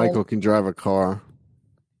 even though Michael can drive a car,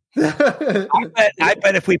 I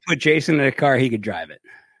bet if we put Jason in a car, he could drive it.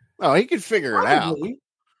 Oh, he could figure it out.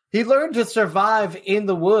 He learned to survive in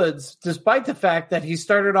the woods, despite the fact that he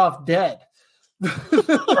started off dead.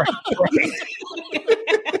 Right.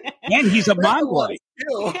 And he's a Mongoloid.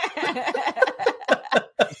 He's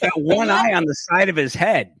got one eye on the side of his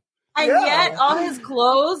head. And yet, all his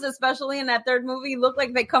clothes, especially in that third movie, look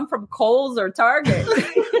like they come from Kohl's or Target.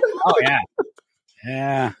 Oh, yeah.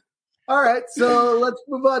 Yeah. All right, so let's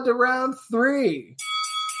move on to round 3.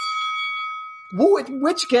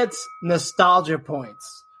 Which gets nostalgia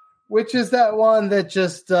points? Which is that one that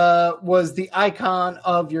just was the icon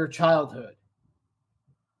of your childhood?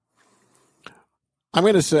 I'm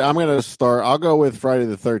going to start. I'll go with Friday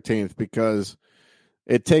the 13th because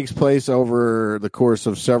it takes place over the course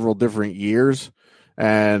of several different years,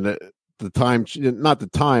 and not the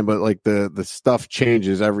time, but like the stuff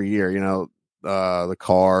changes every year. You know, the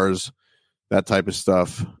cars, that type of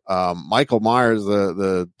stuff. Michael Myers,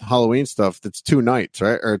 the Halloween stuff. It's 2 nights,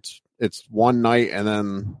 right? Or it's one night and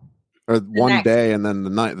then, or one day and then the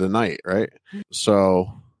night, right?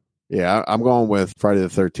 So, yeah, I'm going with Friday the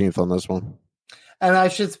 13th on this one. And I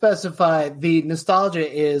should specify the nostalgia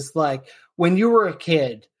is like when you were a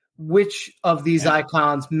kid, which of these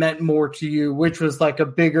icons meant more to you? Which was like a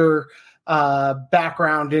bigger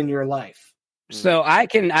background in your life? So I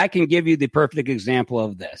can give you the perfect example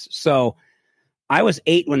of this. So I was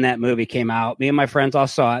 8 when that movie came out. Me and my friends all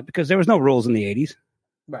saw it because there was no rules in the 80s.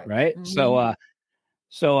 Right. Mm-hmm.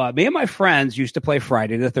 So me and my friends used to play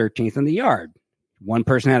Friday the 13th in the yard. One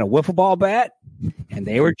person had a wiffle ball bat and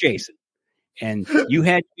they were Jason. And you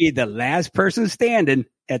had to be the last person standing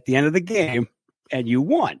at the end of the game, and you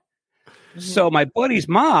won. Mm-hmm. So my buddy's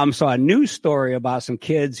mom saw a news story about some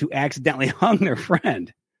kids who accidentally hung their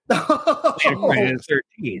friend. Friday the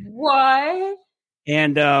 13th. What?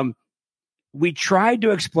 And we tried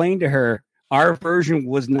to explain to her our version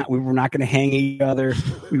was not. We were not going to hang each other.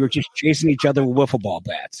 We were just chasing each other with wiffle ball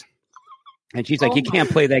bats. And she's like, "You can't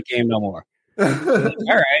play that game no more." Like,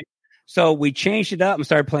 all right. So we changed it up and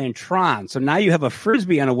started playing Tron. So now you have a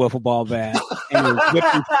Frisbee on a wiffle ball bat and you're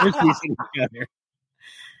whipping Frisbees in each other.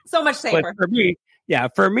 So much safer.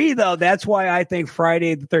 But for me, though, that's why I think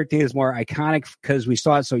Friday the 13th is more iconic because we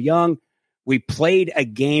saw it so young. We played a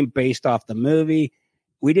game based off the movie.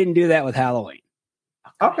 We didn't do that with Halloween.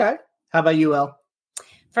 Okay. How about you, Elle?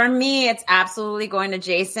 For me, it's absolutely going to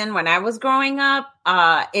Jason. When I was growing up,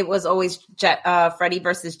 it was always Freddy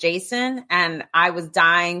versus Jason, and I was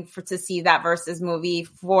dying to see that versus movie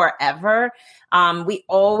forever. We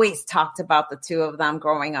always talked about the two of them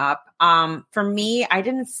growing up. For me, I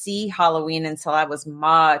didn't see Halloween until I was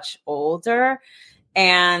much older.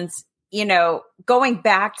 And, you know, going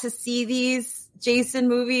back to see these Jason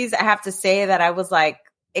movies, I have to say that I was like,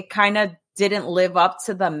 it kind of didn't live up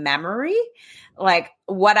to the memory. Like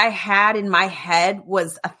what I had in my head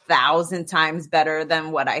was 1,000 times better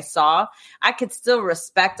than what I saw. I could still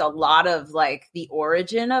respect a lot of like the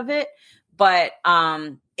origin of it. But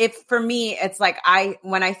if for me, it's like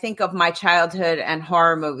when I think of my childhood and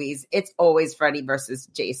horror movies, it's always Freddy versus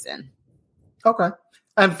Jason. Okay.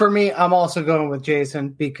 And for me, I'm also going with Jason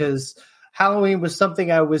because Halloween was something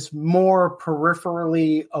I was more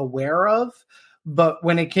peripherally aware of. But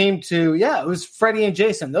when it came to, it was Freddy and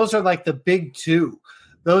Jason. Those are like the big two.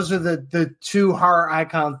 Those are the two horror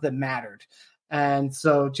icons that mattered. And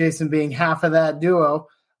so Jason being half of that duo,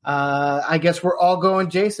 I guess we're all going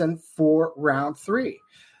Jason for round 3.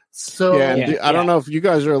 So I don't know if you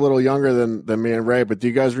guys are a little younger than me and Ray, but do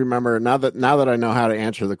you guys remember now that I know how to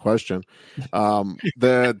answer the question? Do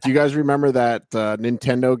you guys remember that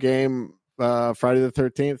Nintendo game Friday the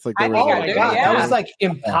 13th? Like, I there think was Oh I my do, god, yeah. that was like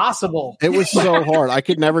impossible. it was so hard. I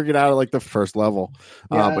could never get out of like the first level.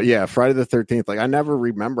 Yeah. But yeah, Friday the 13th. Like, I never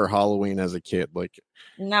remember Halloween as a kid. Like,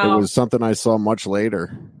 No. it was something I saw much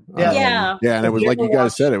later. Yeah. Yeah. Yeah, and it Have was you like ever you guys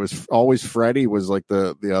watched- said. It was always Freddy was like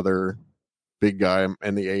the other big guy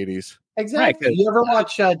in the 80s. Exactly. Right, 'cause- You ever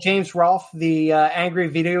watch James Rolfe, the angry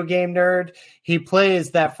video game nerd? He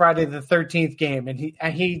plays that Friday the 13th game, and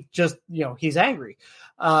he just he's angry,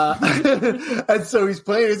 and so he's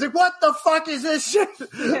playing. He's like, "What the fuck is this shit?"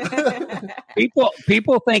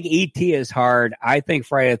 People think ET is hard. I think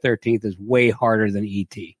Friday the 13th is way harder than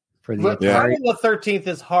ET for the But Yeah. Friday the 13th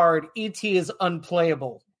is hard. ET is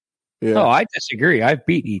unplayable. Yeah. No, I disagree. I've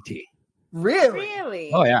beat ET. Really?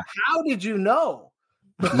 Really? Oh yeah. How did you know?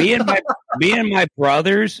 me and my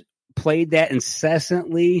brothers played that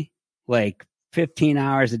incessantly, like 15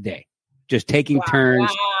 hours a day, just taking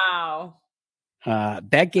turns. Wow.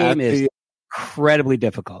 That game At is the- incredibly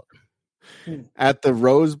difficult. At the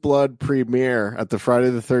Roseblood premiere, at the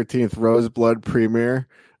Friday the 13th Roseblood premiere,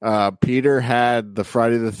 Peter had the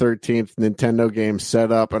Friday the 13th Nintendo game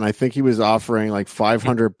set up, and I think he was offering like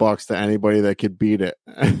 $500 to anybody that could beat it.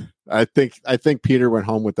 I think Peter went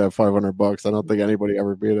home with that $500. I don't think anybody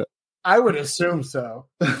ever beat it. I would assume so.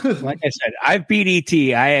 Like I said, I've beat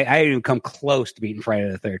ET. I didn't even come close to beating Friday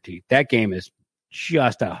the 13th. That game is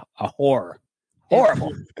just a horror.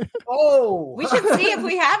 Horrible. Oh, We should see if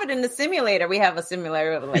we have it in the simulator. We have a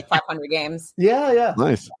simulator with like 500 games. Yeah.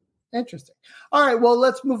 Nice. Interesting. All right, well,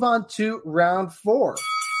 let's move on to round 4.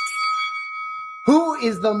 Who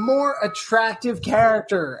is the more attractive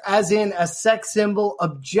character? As in a sex symbol,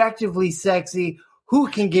 objectively sexy. Who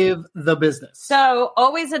can give the business? So,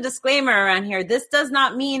 always a disclaimer around here. This does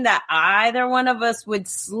not mean that either one of us would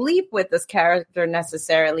sleep with this character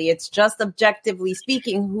necessarily. It's just objectively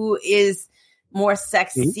speaking, who is more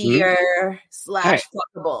sexier slash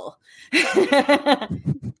fuckable.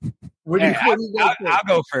 I'll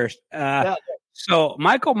go first. So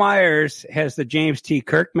Michael Myers has the James T.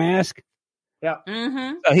 Kirk mask.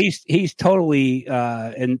 Mm-hmm. So he's totally,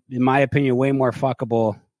 in my opinion, way more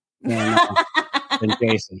fuckable than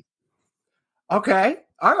Jason. Okay.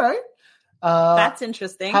 All right. That's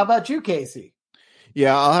interesting. How about you, Casey?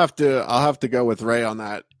 Yeah, I'll have to go with Ray on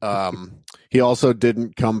that. He also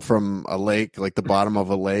didn't come from a lake, like the bottom of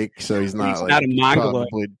a lake, so he's not Not a mongoloid.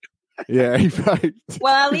 probably, yeah, he probably,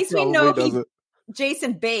 Well, at least we probably know doesn't.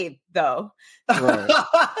 Jason bathed, though. Right.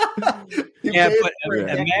 Yeah, but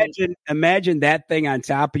imagine that thing on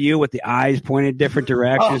top of you with the eyes pointed different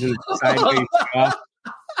directions and the sideways jaw.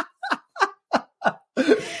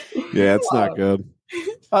 Yeah, it's not good.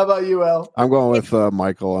 How about you, El? I'm going with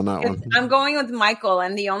Michael on that one. I'm going with Michael,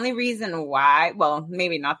 and the only reason why, well,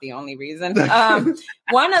 maybe not the only reason,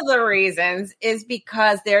 one of the reasons is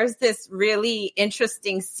because there's this really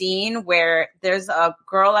interesting scene where there's a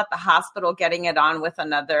girl at the hospital getting it on with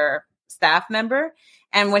another staff member,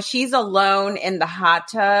 and when she's alone in the hot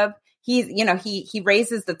tub, he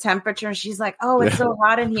raises the temperature, and she's like, "Oh, it's so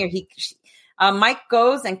hot in here." Mike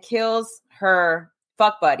goes and kills her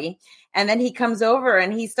fuck buddy. And then he comes over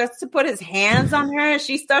and he starts to put his hands on her and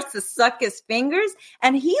she starts to suck his fingers.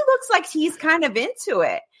 And he looks like he's kind of into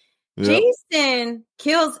it. Yep. Jason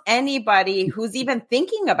kills anybody who's even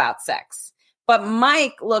thinking about sex. But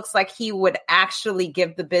Mike looks like he would actually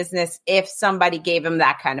give the business if somebody gave him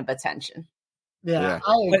that kind of attention. Yeah.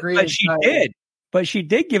 I agree. But she did. But she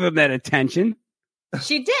did give him that attention.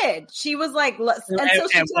 She did. She was like, until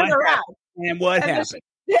she turned around. And what happened?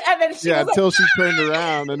 And then she was until like, she turned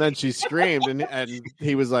around and then she screamed and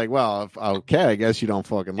he was like, well, okay, I guess you don't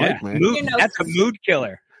fucking like me. That's a mood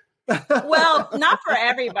killer. Well, not for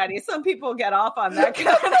everybody. Some people get off on that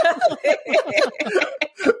kind of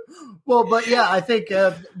thing. Well, but yeah, I think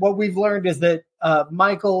what we've learned is that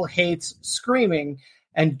Michael hates screaming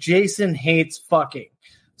and Jason hates fucking.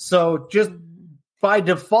 So just by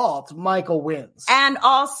default, Michael wins. And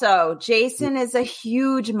also, Jason is a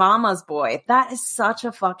huge mama's boy. That is such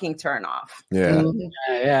a fucking turnoff. Yeah.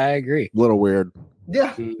 Yeah, I agree. A little weird.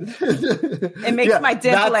 Yeah. It makes my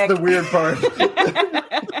dick that's lick. the weird part.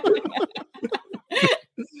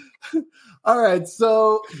 All right,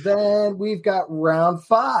 so then we've got round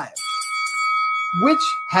 5. Which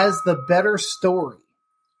has the better story?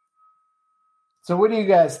 So what do you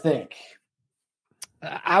guys think?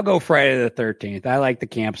 I'll go Friday the 13th. I like the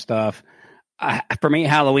camp stuff. For me,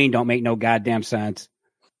 Halloween don't make no goddamn sense.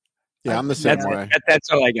 Yeah, I'm the same way. That's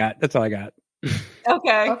all I got. That's all I got.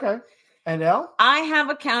 Okay. And Elle? I have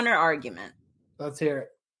a counter argument. Let's hear it.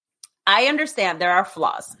 I understand there are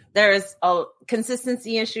flaws. There's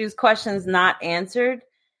consistency issues, questions not answered.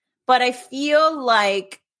 But I feel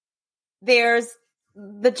like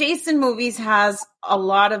the Jason movies has a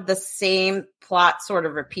lot of the same plot sort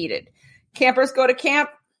of repeated. Campers go to camp.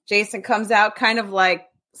 Jason comes out kind of like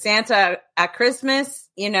Santa at Christmas.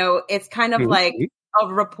 It's kind of like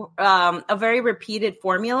a very repeated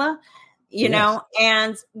formula, you know?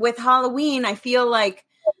 And with Halloween, I feel like,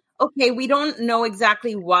 okay, we don't know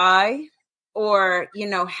exactly why or,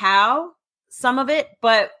 how some of it,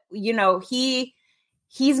 but,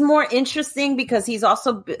 he's more interesting because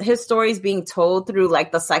his story is being told through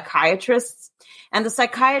like the psychiatrists, and the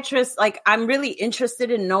psychiatrists, like, I'm really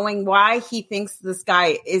interested in knowing why he thinks this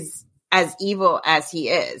guy is as evil as he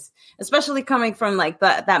is, especially coming from like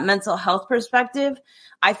that mental health perspective.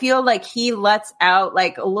 I feel like he lets out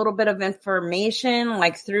like a little bit of information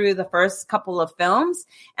like through the first couple of films.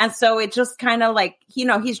 And so it just kind of like,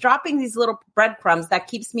 he's dropping these little breadcrumbs that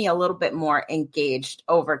keeps me a little bit more engaged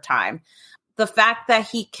over time. The fact that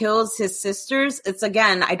he kills his sisters, it's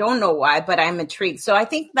again, I don't know why, but I'm intrigued. So I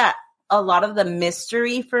think that a lot of the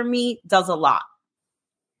mystery for me does a lot.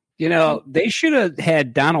 They should have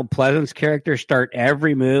had Donald Pleasance's character start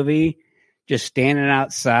every movie just standing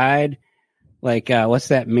outside. Like, what's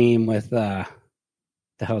that meme with, the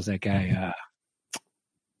hell's that guy?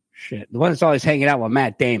 The one that's always hanging out with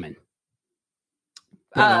Matt Damon.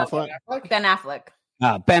 Ben Affleck? Ben Affleck.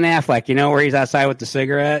 Ben Affleck, where he's outside with the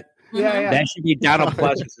cigarette? Yeah. That should be Donald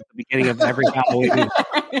Pleasance at the beginning of every Halloween.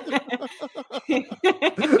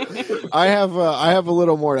 I have a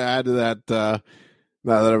little more to add to that.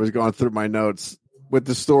 Now that I was going through my notes with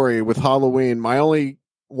the story with Halloween,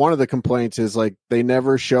 one of the complaints is like they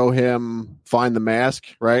never show him find the mask,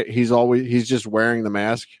 right? He's just wearing the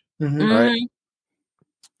mask, right?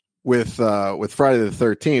 With Friday the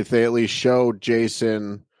 13th, they at least show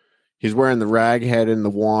Jason. He's wearing the rag head in the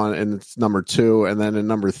one, and it's number 2. And then in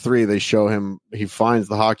number 3, they show him, he finds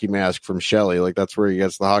the hockey mask from Shelley. Like, that's where he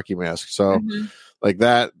gets the hockey mask. So, like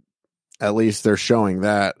that, at least they're showing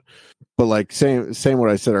that. But like, same what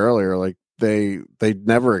I said earlier, like they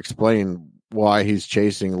never explain why he's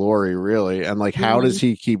chasing Lori, really. And like, how does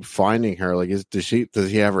he keep finding her? Like, does he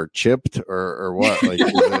have her chipped or what? Like,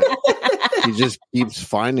 he just keeps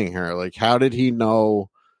finding her. Like, how did he know?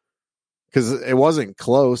 Because it wasn't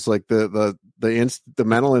close. Like the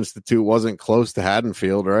mental institute wasn't close to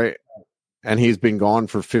Haddonfield, right? And he's been gone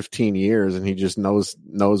for 15 years, and he just knows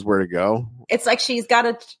where to go. It's like she's got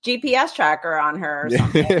a GPS tracker on her or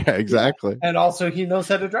something. Yeah, exactly. And also, he knows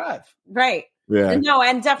how to drive. Right. Yeah. No,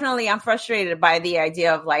 and definitely I'm frustrated by the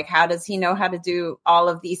idea of like, how does he know how to do all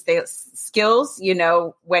of these skills,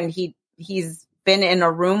 when he's been in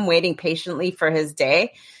a room waiting patiently for his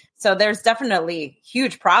day. So there's definitely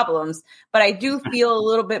huge problems, but I do feel a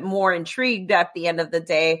little bit more intrigued at the end of the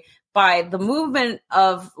day by the movement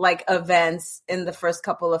of like events in the first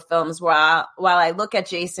couple of films. While I look at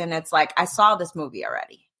Jason, it's like, I saw this movie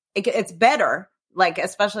already. It's better, like,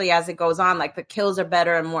 especially as it goes on, like the kills are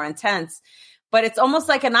better and more intense, but it's almost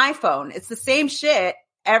like an iPhone. It's the same shit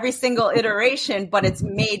every single iteration, but it's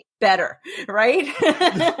made better. Right.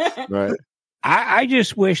 Right. I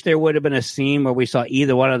just wish there would have been a scene where we saw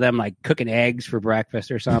either one of them like cooking eggs for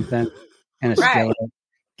breakfast or something, and a skillet.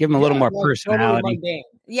 Give them a little more personality. Totally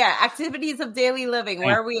yeah, activities of daily living.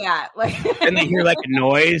 Where are we at? Like, and they hear like a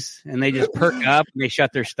noise, and they just perk up, and they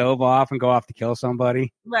shut their stove off and go off to kill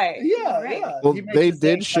somebody. Right. Yeah, right. yeah. Well, they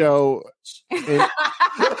did show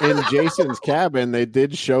in Jason's cabin. They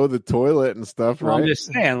did show the toilet and stuff, right? I'm just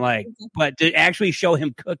saying, like, but to actually show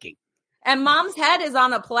him cooking. And Mom's head is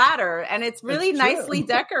on a platter, and it's really nicely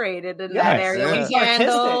decorated in that area with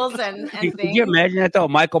candles and things. Can you imagine that, though?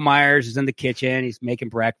 Michael Myers is in the kitchen. He's making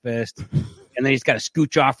breakfast, and then he's got to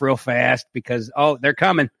scooch off real fast because, they're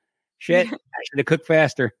coming. Shit, I should have cooked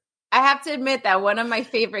faster. I have to admit that one of my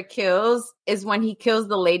favorite kills is when he kills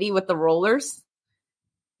the lady with the rollers.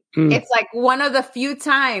 It's like one of the few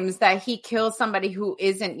times that he kills somebody who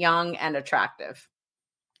isn't young and attractive.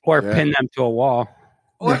 Or pin them to a wall.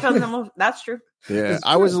 Or that's true. Yeah,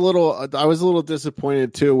 I was a little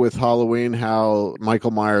disappointed too with Halloween how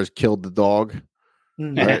Michael Myers killed the dog.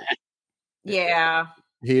 Right? Yeah,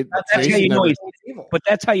 that's how you know he's evil. But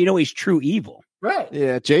that's how you know he's true evil, right?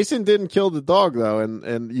 Yeah, Jason didn't kill the dog though,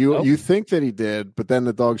 and you think that he did, but then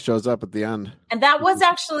the dog shows up at the end, and that was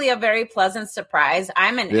actually a very pleasant surprise.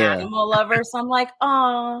 I'm an animal lover, so I'm like,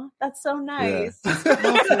 oh, that's so nice.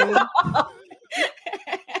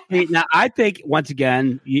 Yeah. Now, I think, once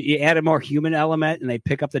again, you add a more human element and they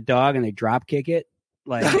pick up the dog and they drop kick it.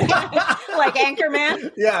 Like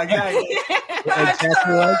Anchorman? Yeah.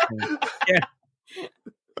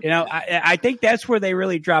 Yeah. I think that's where they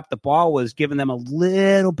really dropped the ball, was giving them a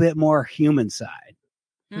little bit more human side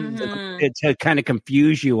to kind of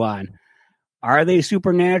confuse you on. are they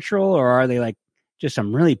supernatural or are they like just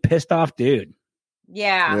some really pissed off dude?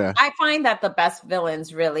 Yeah. I find that the best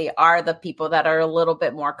villains really are the people that are a little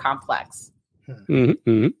bit more complex.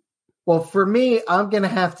 Mm-hmm. Well, for me, I'm going to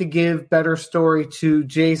have to give better story to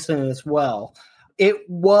Jason as well. It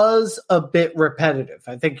was a bit repetitive.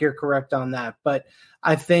 I think you're correct on that. But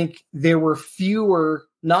I think there were fewer,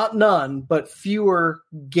 not none, but fewer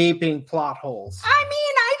gaping plot holes. I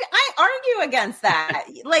mean, I argue against that.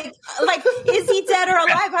 Like, is he dead or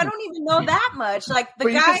alive? I don't even know that much. Like the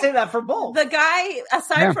but guy, you can say that for both. The guy,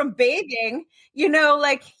 aside from bathing, you know,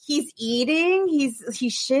 like he's eating, he's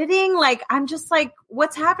shitting. Like, I'm just like,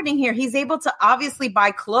 what's happening here? He's able to obviously buy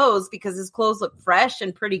clothes because his clothes look fresh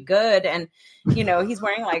and pretty good, and you know, he's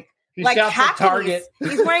wearing like khakis. Target.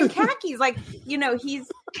 He's wearing khakis. Like, you know, he's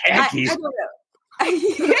khakis. I don't know.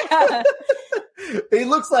 Yeah. It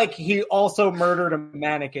looks like he also murdered a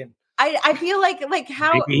mannequin. I feel like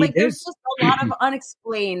how like there's just a lot of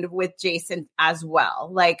unexplained with Jason as well.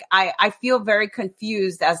 Like I feel very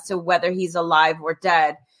confused as to whether he's alive or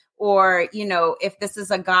dead, or you know, if this is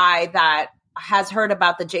a guy that has heard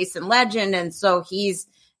about the Jason legend and so he's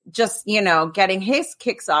just, you know, getting his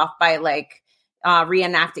kicks off by like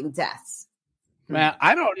reenacting deaths. Man,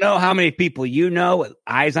 I don't know how many people you know with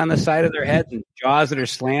eyes on the side of their heads and jaws that are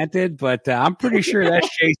slanted, but I'm pretty sure that's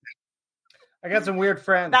Jason. I got some weird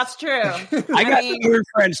friends. That's true. I got some weird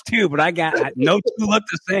friends too, but I got no two look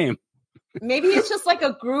the same. Maybe it's just like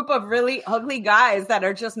a group of really ugly guys that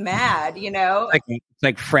are just mad, you know? It's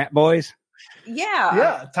like frat boys. Yeah.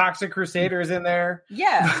 Yeah. Toxic Crusaders in there.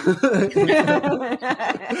 Yeah.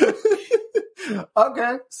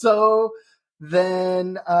 Okay. So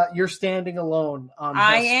then you're standing alone on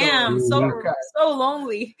I am so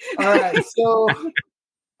lonely. All right. So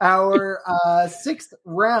our sixth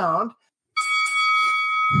round.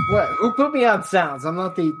 What? Who put me on sounds? I'm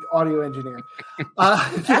not the audio engineer.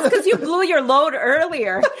 That's because you blew your load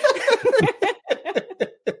earlier.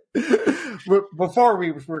 Before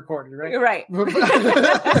we recorded, right? Right.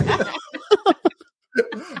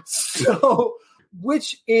 So,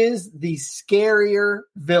 which is the scarier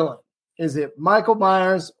villain? Is it Michael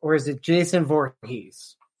Myers or is it Jason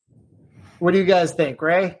Voorhees? What do you guys think,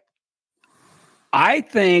 Ray? I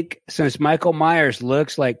think since Michael Myers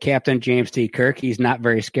looks like Captain James T. Kirk, he's not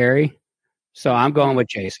very scary. So I'm going with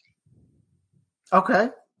Jason. Okay.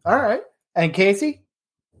 All right. And Casey?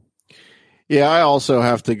 Yeah, I also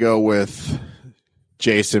have to go with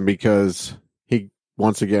Jason because he,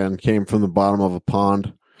 once again, came from the bottom of a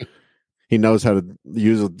pond. He knows how to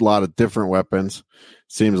use a lot of different weapons.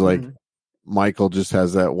 Seems like Michael just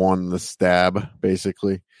has that one, the stab,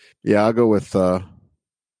 basically. Yeah, I'll go with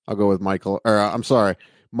Michael. Or I'm sorry,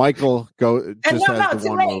 Michael has the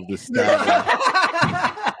one move, the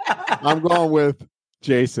stab. I'm going with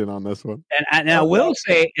Jason on this one. And I will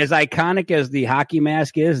say, as iconic as the hockey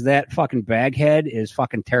mask is, that fucking bag head is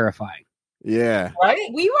fucking terrifying. Yeah. Right?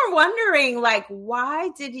 We were wondering, like, why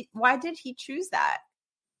did he choose that?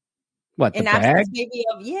 What, the bag? Maybe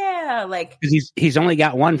like because he's only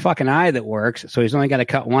got one fucking eye that works, so he's only got to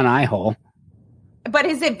cut one eye hole. But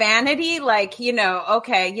is it vanity? Like, you know,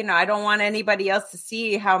 okay, you know, I don't want anybody else to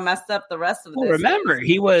see how messed up the rest of this. Remember,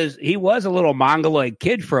 he was a little mongoloid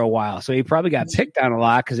kid for a while, so he probably got picked on a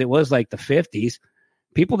lot because it was like the 50s.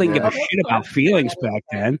 People didn't give a shit about feelings back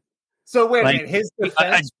then. So wait a minute, his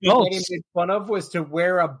defense getting made fun of was to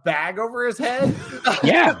wear a bag over his head?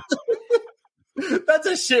 Yeah. That's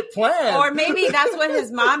a shit plan. Or maybe that's what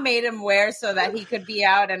his mom made him wear so that he could be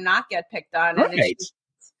out and not get picked on. Right.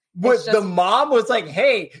 But the mom was like,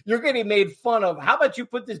 "Hey, you're getting made fun of. How about you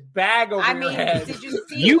put this bag over your head?" Did you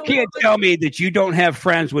see? You can't tell me that you don't have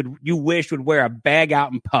friends you wish would wear a bag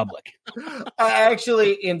out in public.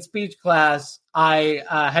 Actually, in speech class, I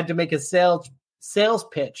had to make a sales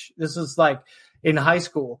pitch. This was like in high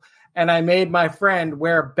school, and I made my friend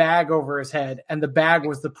wear a bag over his head, and the bag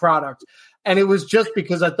was the product. And it was just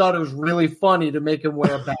because I thought it was really funny to make him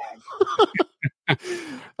wear a bag.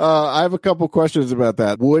 I have a couple questions about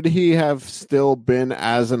that. Would he have still been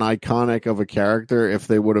as an iconic of a character if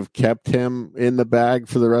they would have kept him in the bag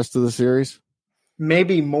for the rest of the series?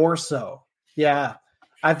 Maybe more so. Yeah.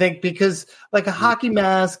 I think because like a hockey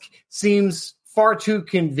mask seems far too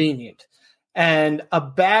convenient. And a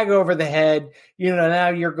bag over the head, you know, now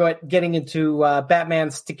you're getting into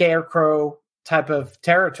Batman's scarecrow type of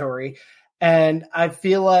territory. And I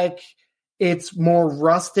feel like it's more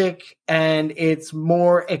rustic and it's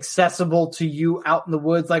more accessible to you out in the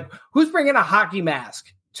woods. Like, who's bringing a hockey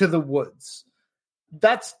mask to the woods?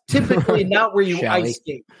 That's typically not where you ice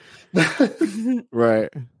skate. Right.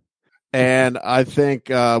 And I think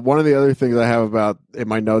one of the other things I have about in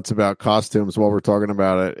my notes about costumes while we're talking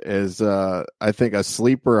about it is I think a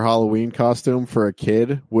sleeper Halloween costume for a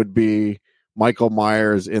kid would be Michael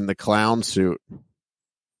Myers in the clown suit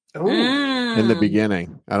in the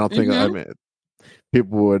beginning. I don't think I mean,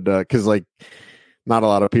 people would because like not a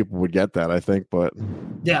lot of people would get that. I think, but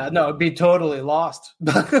yeah, no, it'd be totally lost.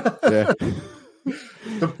 Yeah.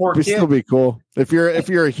 The poor It'd kid. still be cool if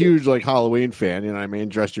you're a huge like Halloween fan. You know what I mean?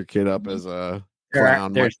 Dress your kid up as a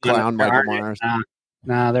clown, Michael Myers.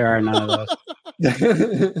 No, there are none of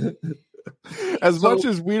those. As much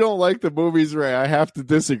as we don't like the movies, Ray, I have to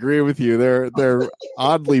disagree with you. They're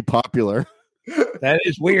oddly popular. That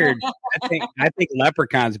is weird. I think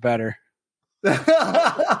Leprechaun's better.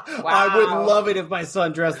 I would love it if my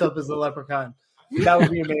son dressed up as a leprechaun. That would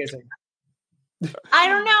be amazing. I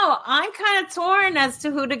don't know. I'm kind of torn as to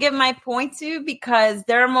who to give my point to because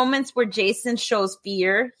there are moments where Jason shows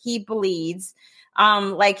fear. He bleeds.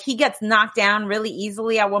 Like he gets knocked down really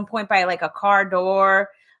easily at one point by like a car door.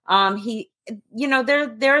 There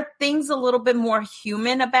are things a little bit more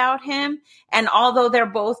human about him. And although they're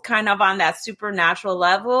both kind of on that supernatural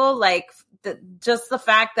level, like just the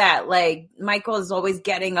fact that like Michael is always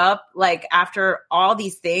getting up, like after all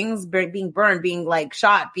these things, being burned, being like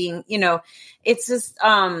shot, being, it's just,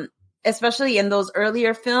 especially in those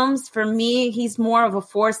earlier films, for me, he's more of a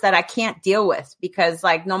force that I can't deal with because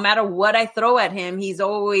like, no matter what I throw at him, he's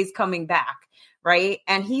always coming back. Right.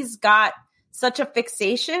 And he's got such a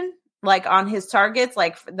fixation like on his targets,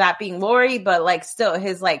 like that being Lori, but like still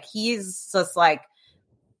his, like, he's just like,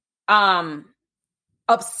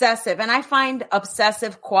 obsessive. And I find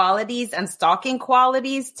obsessive qualities and stalking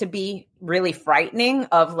qualities to be really frightening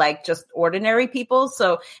of like just ordinary people.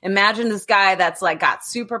 So imagine this guy that's like got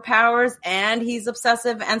superpowers and he's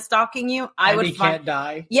obsessive and stalking you. Can't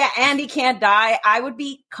die. Yeah. And he can't die. I would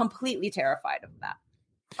be completely terrified of that.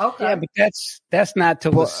 Okay. Yeah, but that's not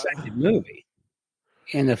till the second movie.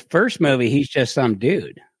 In the first movie, he's just some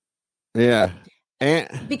dude. Yeah.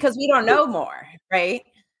 Because we don't know more, right?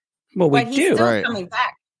 Well, we but he's do. still coming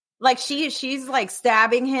back. Like she's like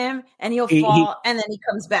stabbing him and he'll fall and then he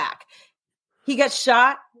comes back. He gets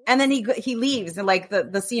shot and then he leaves in like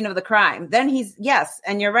the scene of the crime. Then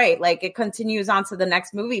and you're right. Like it continues on to the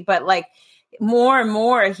next movie, but like more and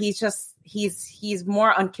more, he's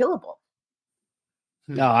more unkillable.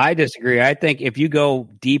 No, I disagree. I think if you go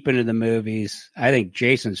deep into the movies, I think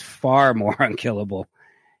Jason's far more unkillable.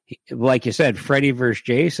 Like you said, Freddy versus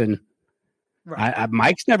Jason. Right.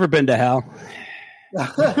 Mike's never been to hell.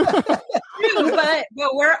 True, but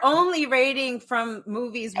we're only rating from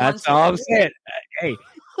movies. That's all I'm saying. Hey,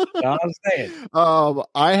 that's all I'm saying.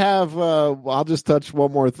 I have. I'll just touch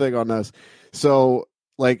one more thing on this. So,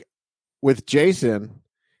 like with Jason,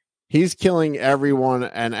 he's killing everyone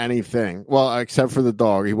and anything. Well, except for the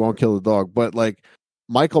dog. He won't kill the dog. But like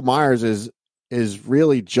Michael Myers is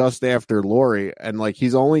really just after Lori, and like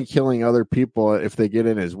he's only killing other people if they get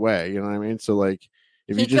in his way. You know what I mean? So like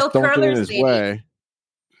if you just don't get in his way.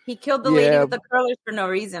 He killed the lady with the curlers for no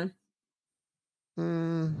reason.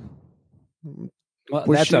 Well,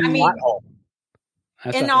 that's a plot hole.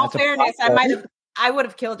 In all fairness, I would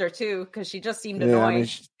have killed her too because she just seemed annoying.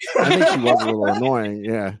 I think she was a little annoying.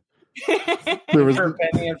 Yeah. For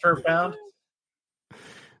penny and for pound.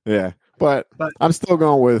 Yeah, but I'm still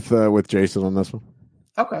going with Jason on this one.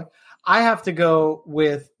 Okay, I have to go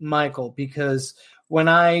with Michael because when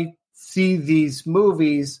I see these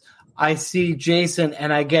movies, I see Jason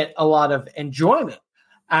and I get a lot of enjoyment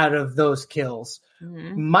out of those kills.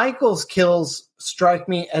 Mm-hmm. Michael's kills strike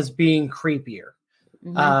me as being creepier.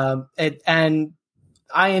 Mm-hmm. And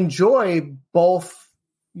I enjoy both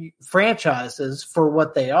franchises for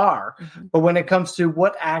what they are. Mm-hmm. But when it comes to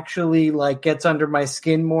what actually like gets under my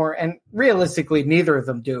skin more, and realistically, neither of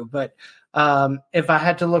them do, but if I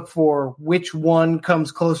had to look for which one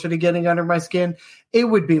comes closer to getting under my skin, it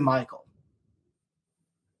would be Michael.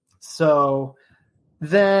 So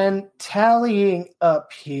then tallying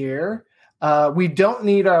up here, we don't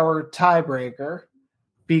need our tiebreaker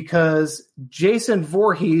because Jason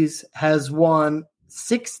Voorhees has won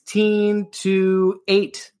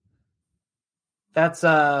 16-8. That's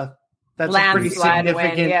a pretty significant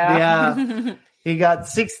win, yeah. He got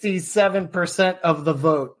 67% of the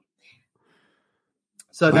vote.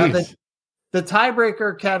 So nice. Now the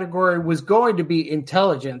tiebreaker category was going to be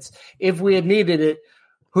intelligence. If we had needed it,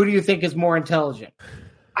 who do you think is more intelligent?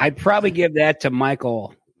 I'd probably give that to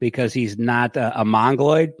Michael because he's not a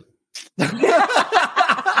mongoloid.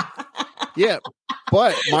 Yeah,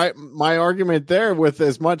 but my argument there, with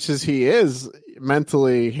as much as he is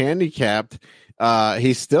mentally handicapped,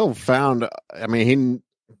 he still found. I mean,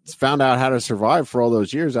 found out how to survive for all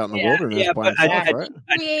those years out in the wilderness by himself,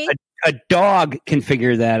 right? A dog can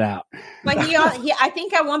figure that out. But he, I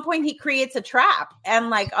think at one point he creates a trap and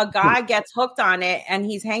like a guy gets hooked on it and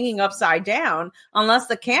he's hanging upside down unless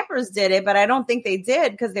the campers did it. But I don't think they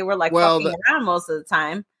did because they were like fucking around most of the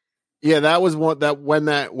time. Yeah, that was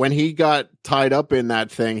when he got tied up in that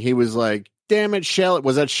thing, he was like, damn it, Shelley.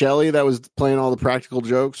 Was that Shelley that was playing all the practical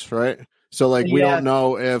jokes, right? So like we don't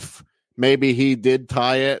know if maybe he did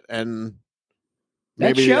tie it and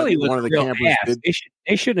maybe Shelley was one of the real campers ass. did.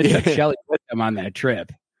 They should have took Shelley with them on that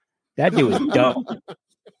trip. That dude was dumb.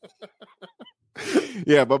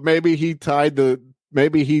 Yeah, but maybe he tied the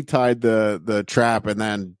trap and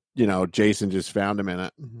then, Jason just found him in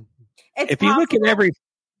it. If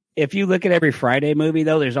you look at every Friday movie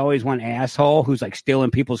though, there's always one asshole who's like stealing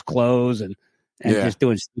people's clothes and just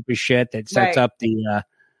doing stupid shit that sets up the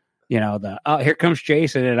here comes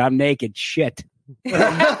Jason and I'm naked shit.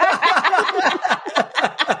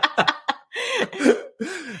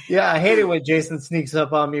 Yeah, I hate it when Jason sneaks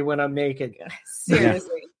up on me when I'm naked.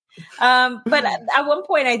 Seriously. But at one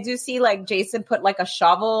point I do see like Jason put like a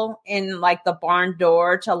shovel in like the barn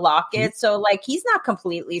door to lock it. So like he's not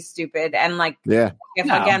completely stupid. And like, again,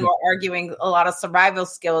 we're arguing a lot of survival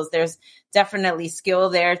skills, there's definitely skill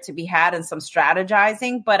there to be had and some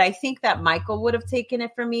strategizing. But I think that Michael would have taken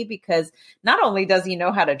it from me because not only does he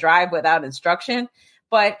know how to drive without instruction,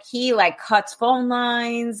 but he like cuts phone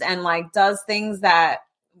lines and like does things that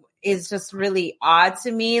is just really odd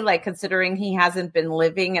to me, like considering he hasn't been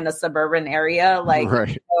living in a suburban area, like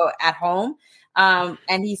at home. And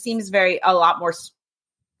he seems a lot more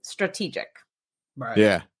strategic. Right.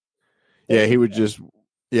 Yeah. Yeah. He would just,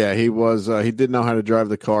 he was, he did know how to drive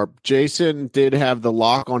the car. Jason did have the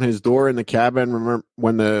lock on his door in the cabin. Remember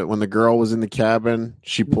when the girl was in the cabin,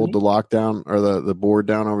 she pulled the lock down or the board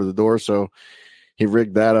down over the door. So he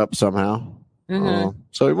rigged that up somehow.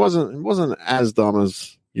 So he wasn't as dumb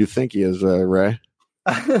as you think he is, Ray.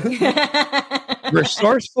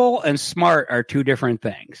 Resourceful and smart are two different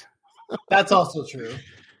things. That's also true.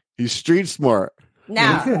 He's street smart.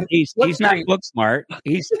 Now he's not book smart.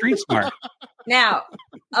 He's street smart. Now,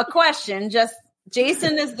 a question. Just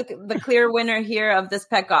Jason is the clear winner here of this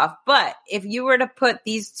PEC off. But if you were to put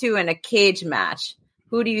these two in a cage match,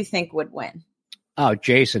 who do you think would win? Oh,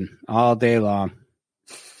 Jason, all day long.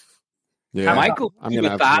 Yeah, Michael. I'm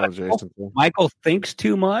gonna have to go Jason. Michael thinks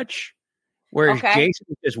too much, whereas Jason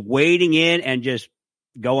is just wading in and just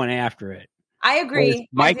going after it. I agree.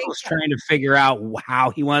 Michael's trying to figure out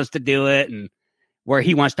how he wants to do it and where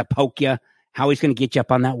he wants to poke you, how he's going to get you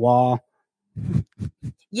up on that wall.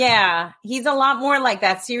 Yeah, he's a lot more like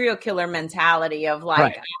that serial killer mentality of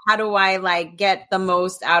like, how do I like get the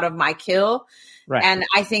most out of my kill? Right. And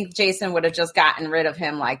I think Jason would have just gotten rid of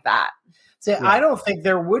him like that. See, I don't think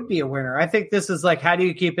there would be a winner. I think this is like, how do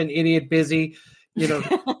you keep an idiot busy? Turn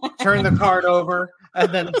the card over,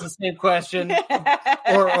 and then it's the same question,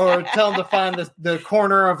 or tell them to find the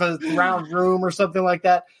corner of a round room or something like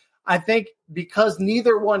that. I think because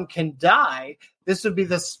neither one can die, this would be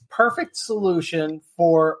this perfect solution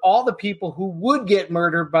for all the people who would get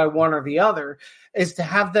murdered by one or the other, is to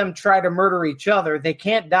have them try to murder each other. They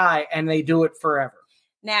can't die, and they do it forever.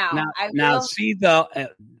 Now, see, though,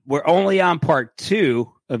 we're only on part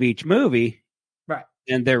 2 of each movie, right?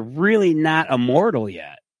 And they're really not immortal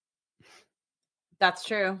yet. That's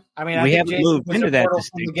true. I mean, we haven't moved into that from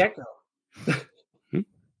the get-go.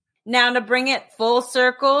 Now, to bring it full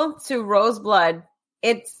circle to Roseblood,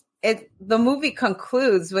 the movie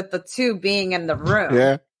concludes with the two being in the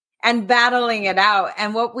room and battling it out.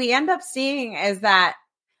 And what we end up seeing is that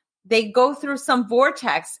they go through some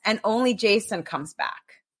vortex and only Jason comes back.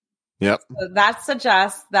 Yep. So that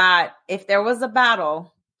suggests that if there was a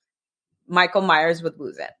battle, Michael Myers would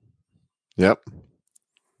lose it. Yep.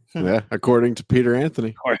 Yeah, according to Peter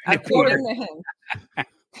Anthony. According to him.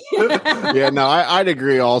 Yeah, no, I'd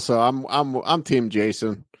agree. Also, I'm Team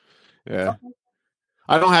Jason. Yeah,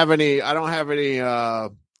 I don't have any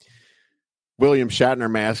William Shatner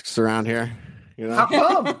masks around here. How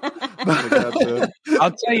come?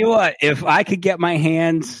 I'll tell you what. If I could get my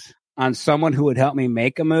hands on someone who would help me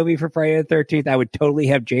make a movie for Friday the 13th, I would totally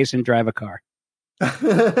have Jason drive a car.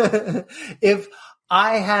 If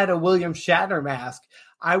I had a William Shatner mask,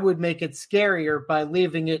 I would make it scarier by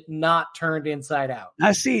leaving it not turned inside out.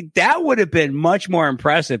 Now, see, that would have been much more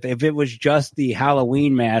impressive if it was just the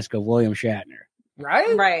Halloween mask of William Shatner.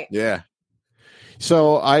 Right? Right. Yeah.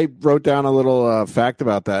 So I wrote down a little fact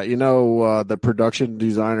about that. The production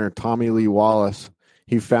designer, Tommy Lee Wallace,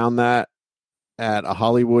 he found that at a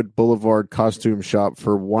Hollywood Boulevard costume shop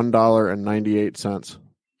for $1.98.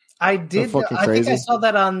 I did. I think I saw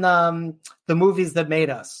that on the Movies That Made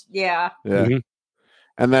Us. Yeah. Mm-hmm.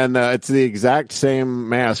 And then it's the exact same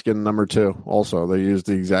mask in number 2. Also, they used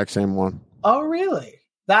the exact same one. Oh, really?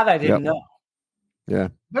 That I didn't know. Yeah.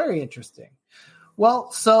 Very interesting.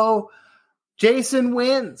 Well, so Jason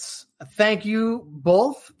wins. Thank you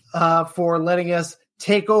both for letting us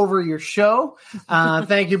take over your show.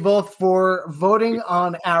 Thank you both for voting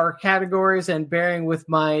on our categories and bearing with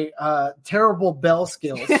my terrible bell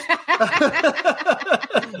skills.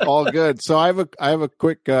 All good. So I have a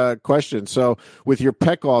quick question. So with your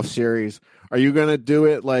Peck Off series, are you gonna do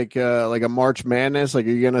it like a March Madness? Like, are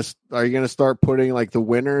you gonna start putting like the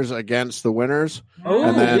winners against the winners? Oh,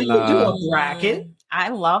 and then we can do a bracket. I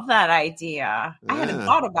love that idea. I hadn't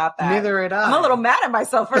thought about that. Neither had I. I'm a little mad at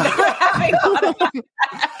myself for not having thought about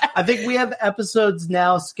that. I think we have episodes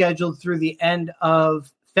now scheduled through the end of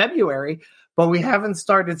February, but we haven't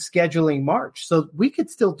started scheduling March, so we could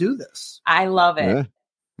still do this. I love it.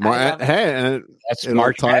 Yeah. Hey, and that's it'll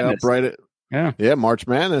March tie Madness. up right at March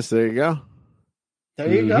Madness. There you go. There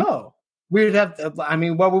you go. We'd have to, I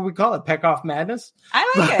mean, what would we call it? Peck Off Madness?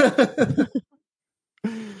 I like it.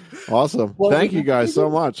 Awesome. Well, Thank you guys so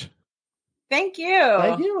much. Thank you.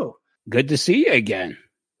 Thank you. Good to see you again.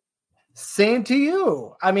 Same to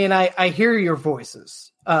you. I mean, I hear your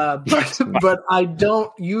voices, but I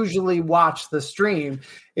don't usually watch the stream.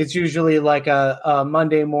 It's usually like a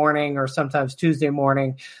Monday morning or sometimes Tuesday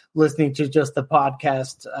morning listening to just the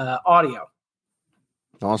podcast audio.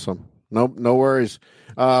 Awesome. No worries.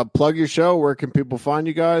 Plug your show. Where can people find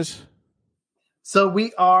you guys? So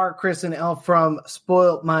we are Chris and Elle from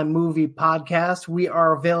Spoiled My Movie Podcast. We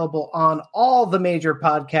are available on all the major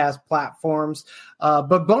podcast platforms,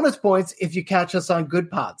 but bonus points if you catch us on Good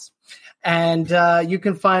Pods. And you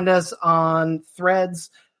can find us on Threads,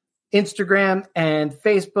 Instagram, and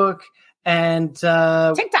Facebook, and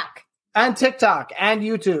TikTok. And TikTok and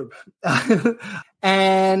YouTube.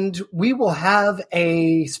 And we will have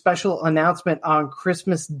a special announcement on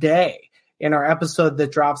Christmas Day in our episode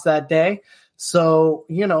that drops that day. So,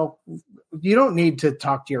 you know, you don't need to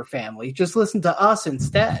talk to your family. Just listen to us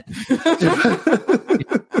instead.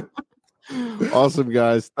 Awesome,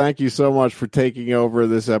 guys. Thank you so much for taking over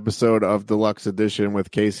this episode of Deluxe Edition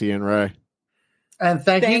with Casey and Ray. And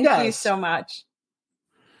thank you guys. Thank you so much.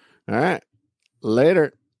 All right.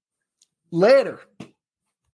 Later. Later.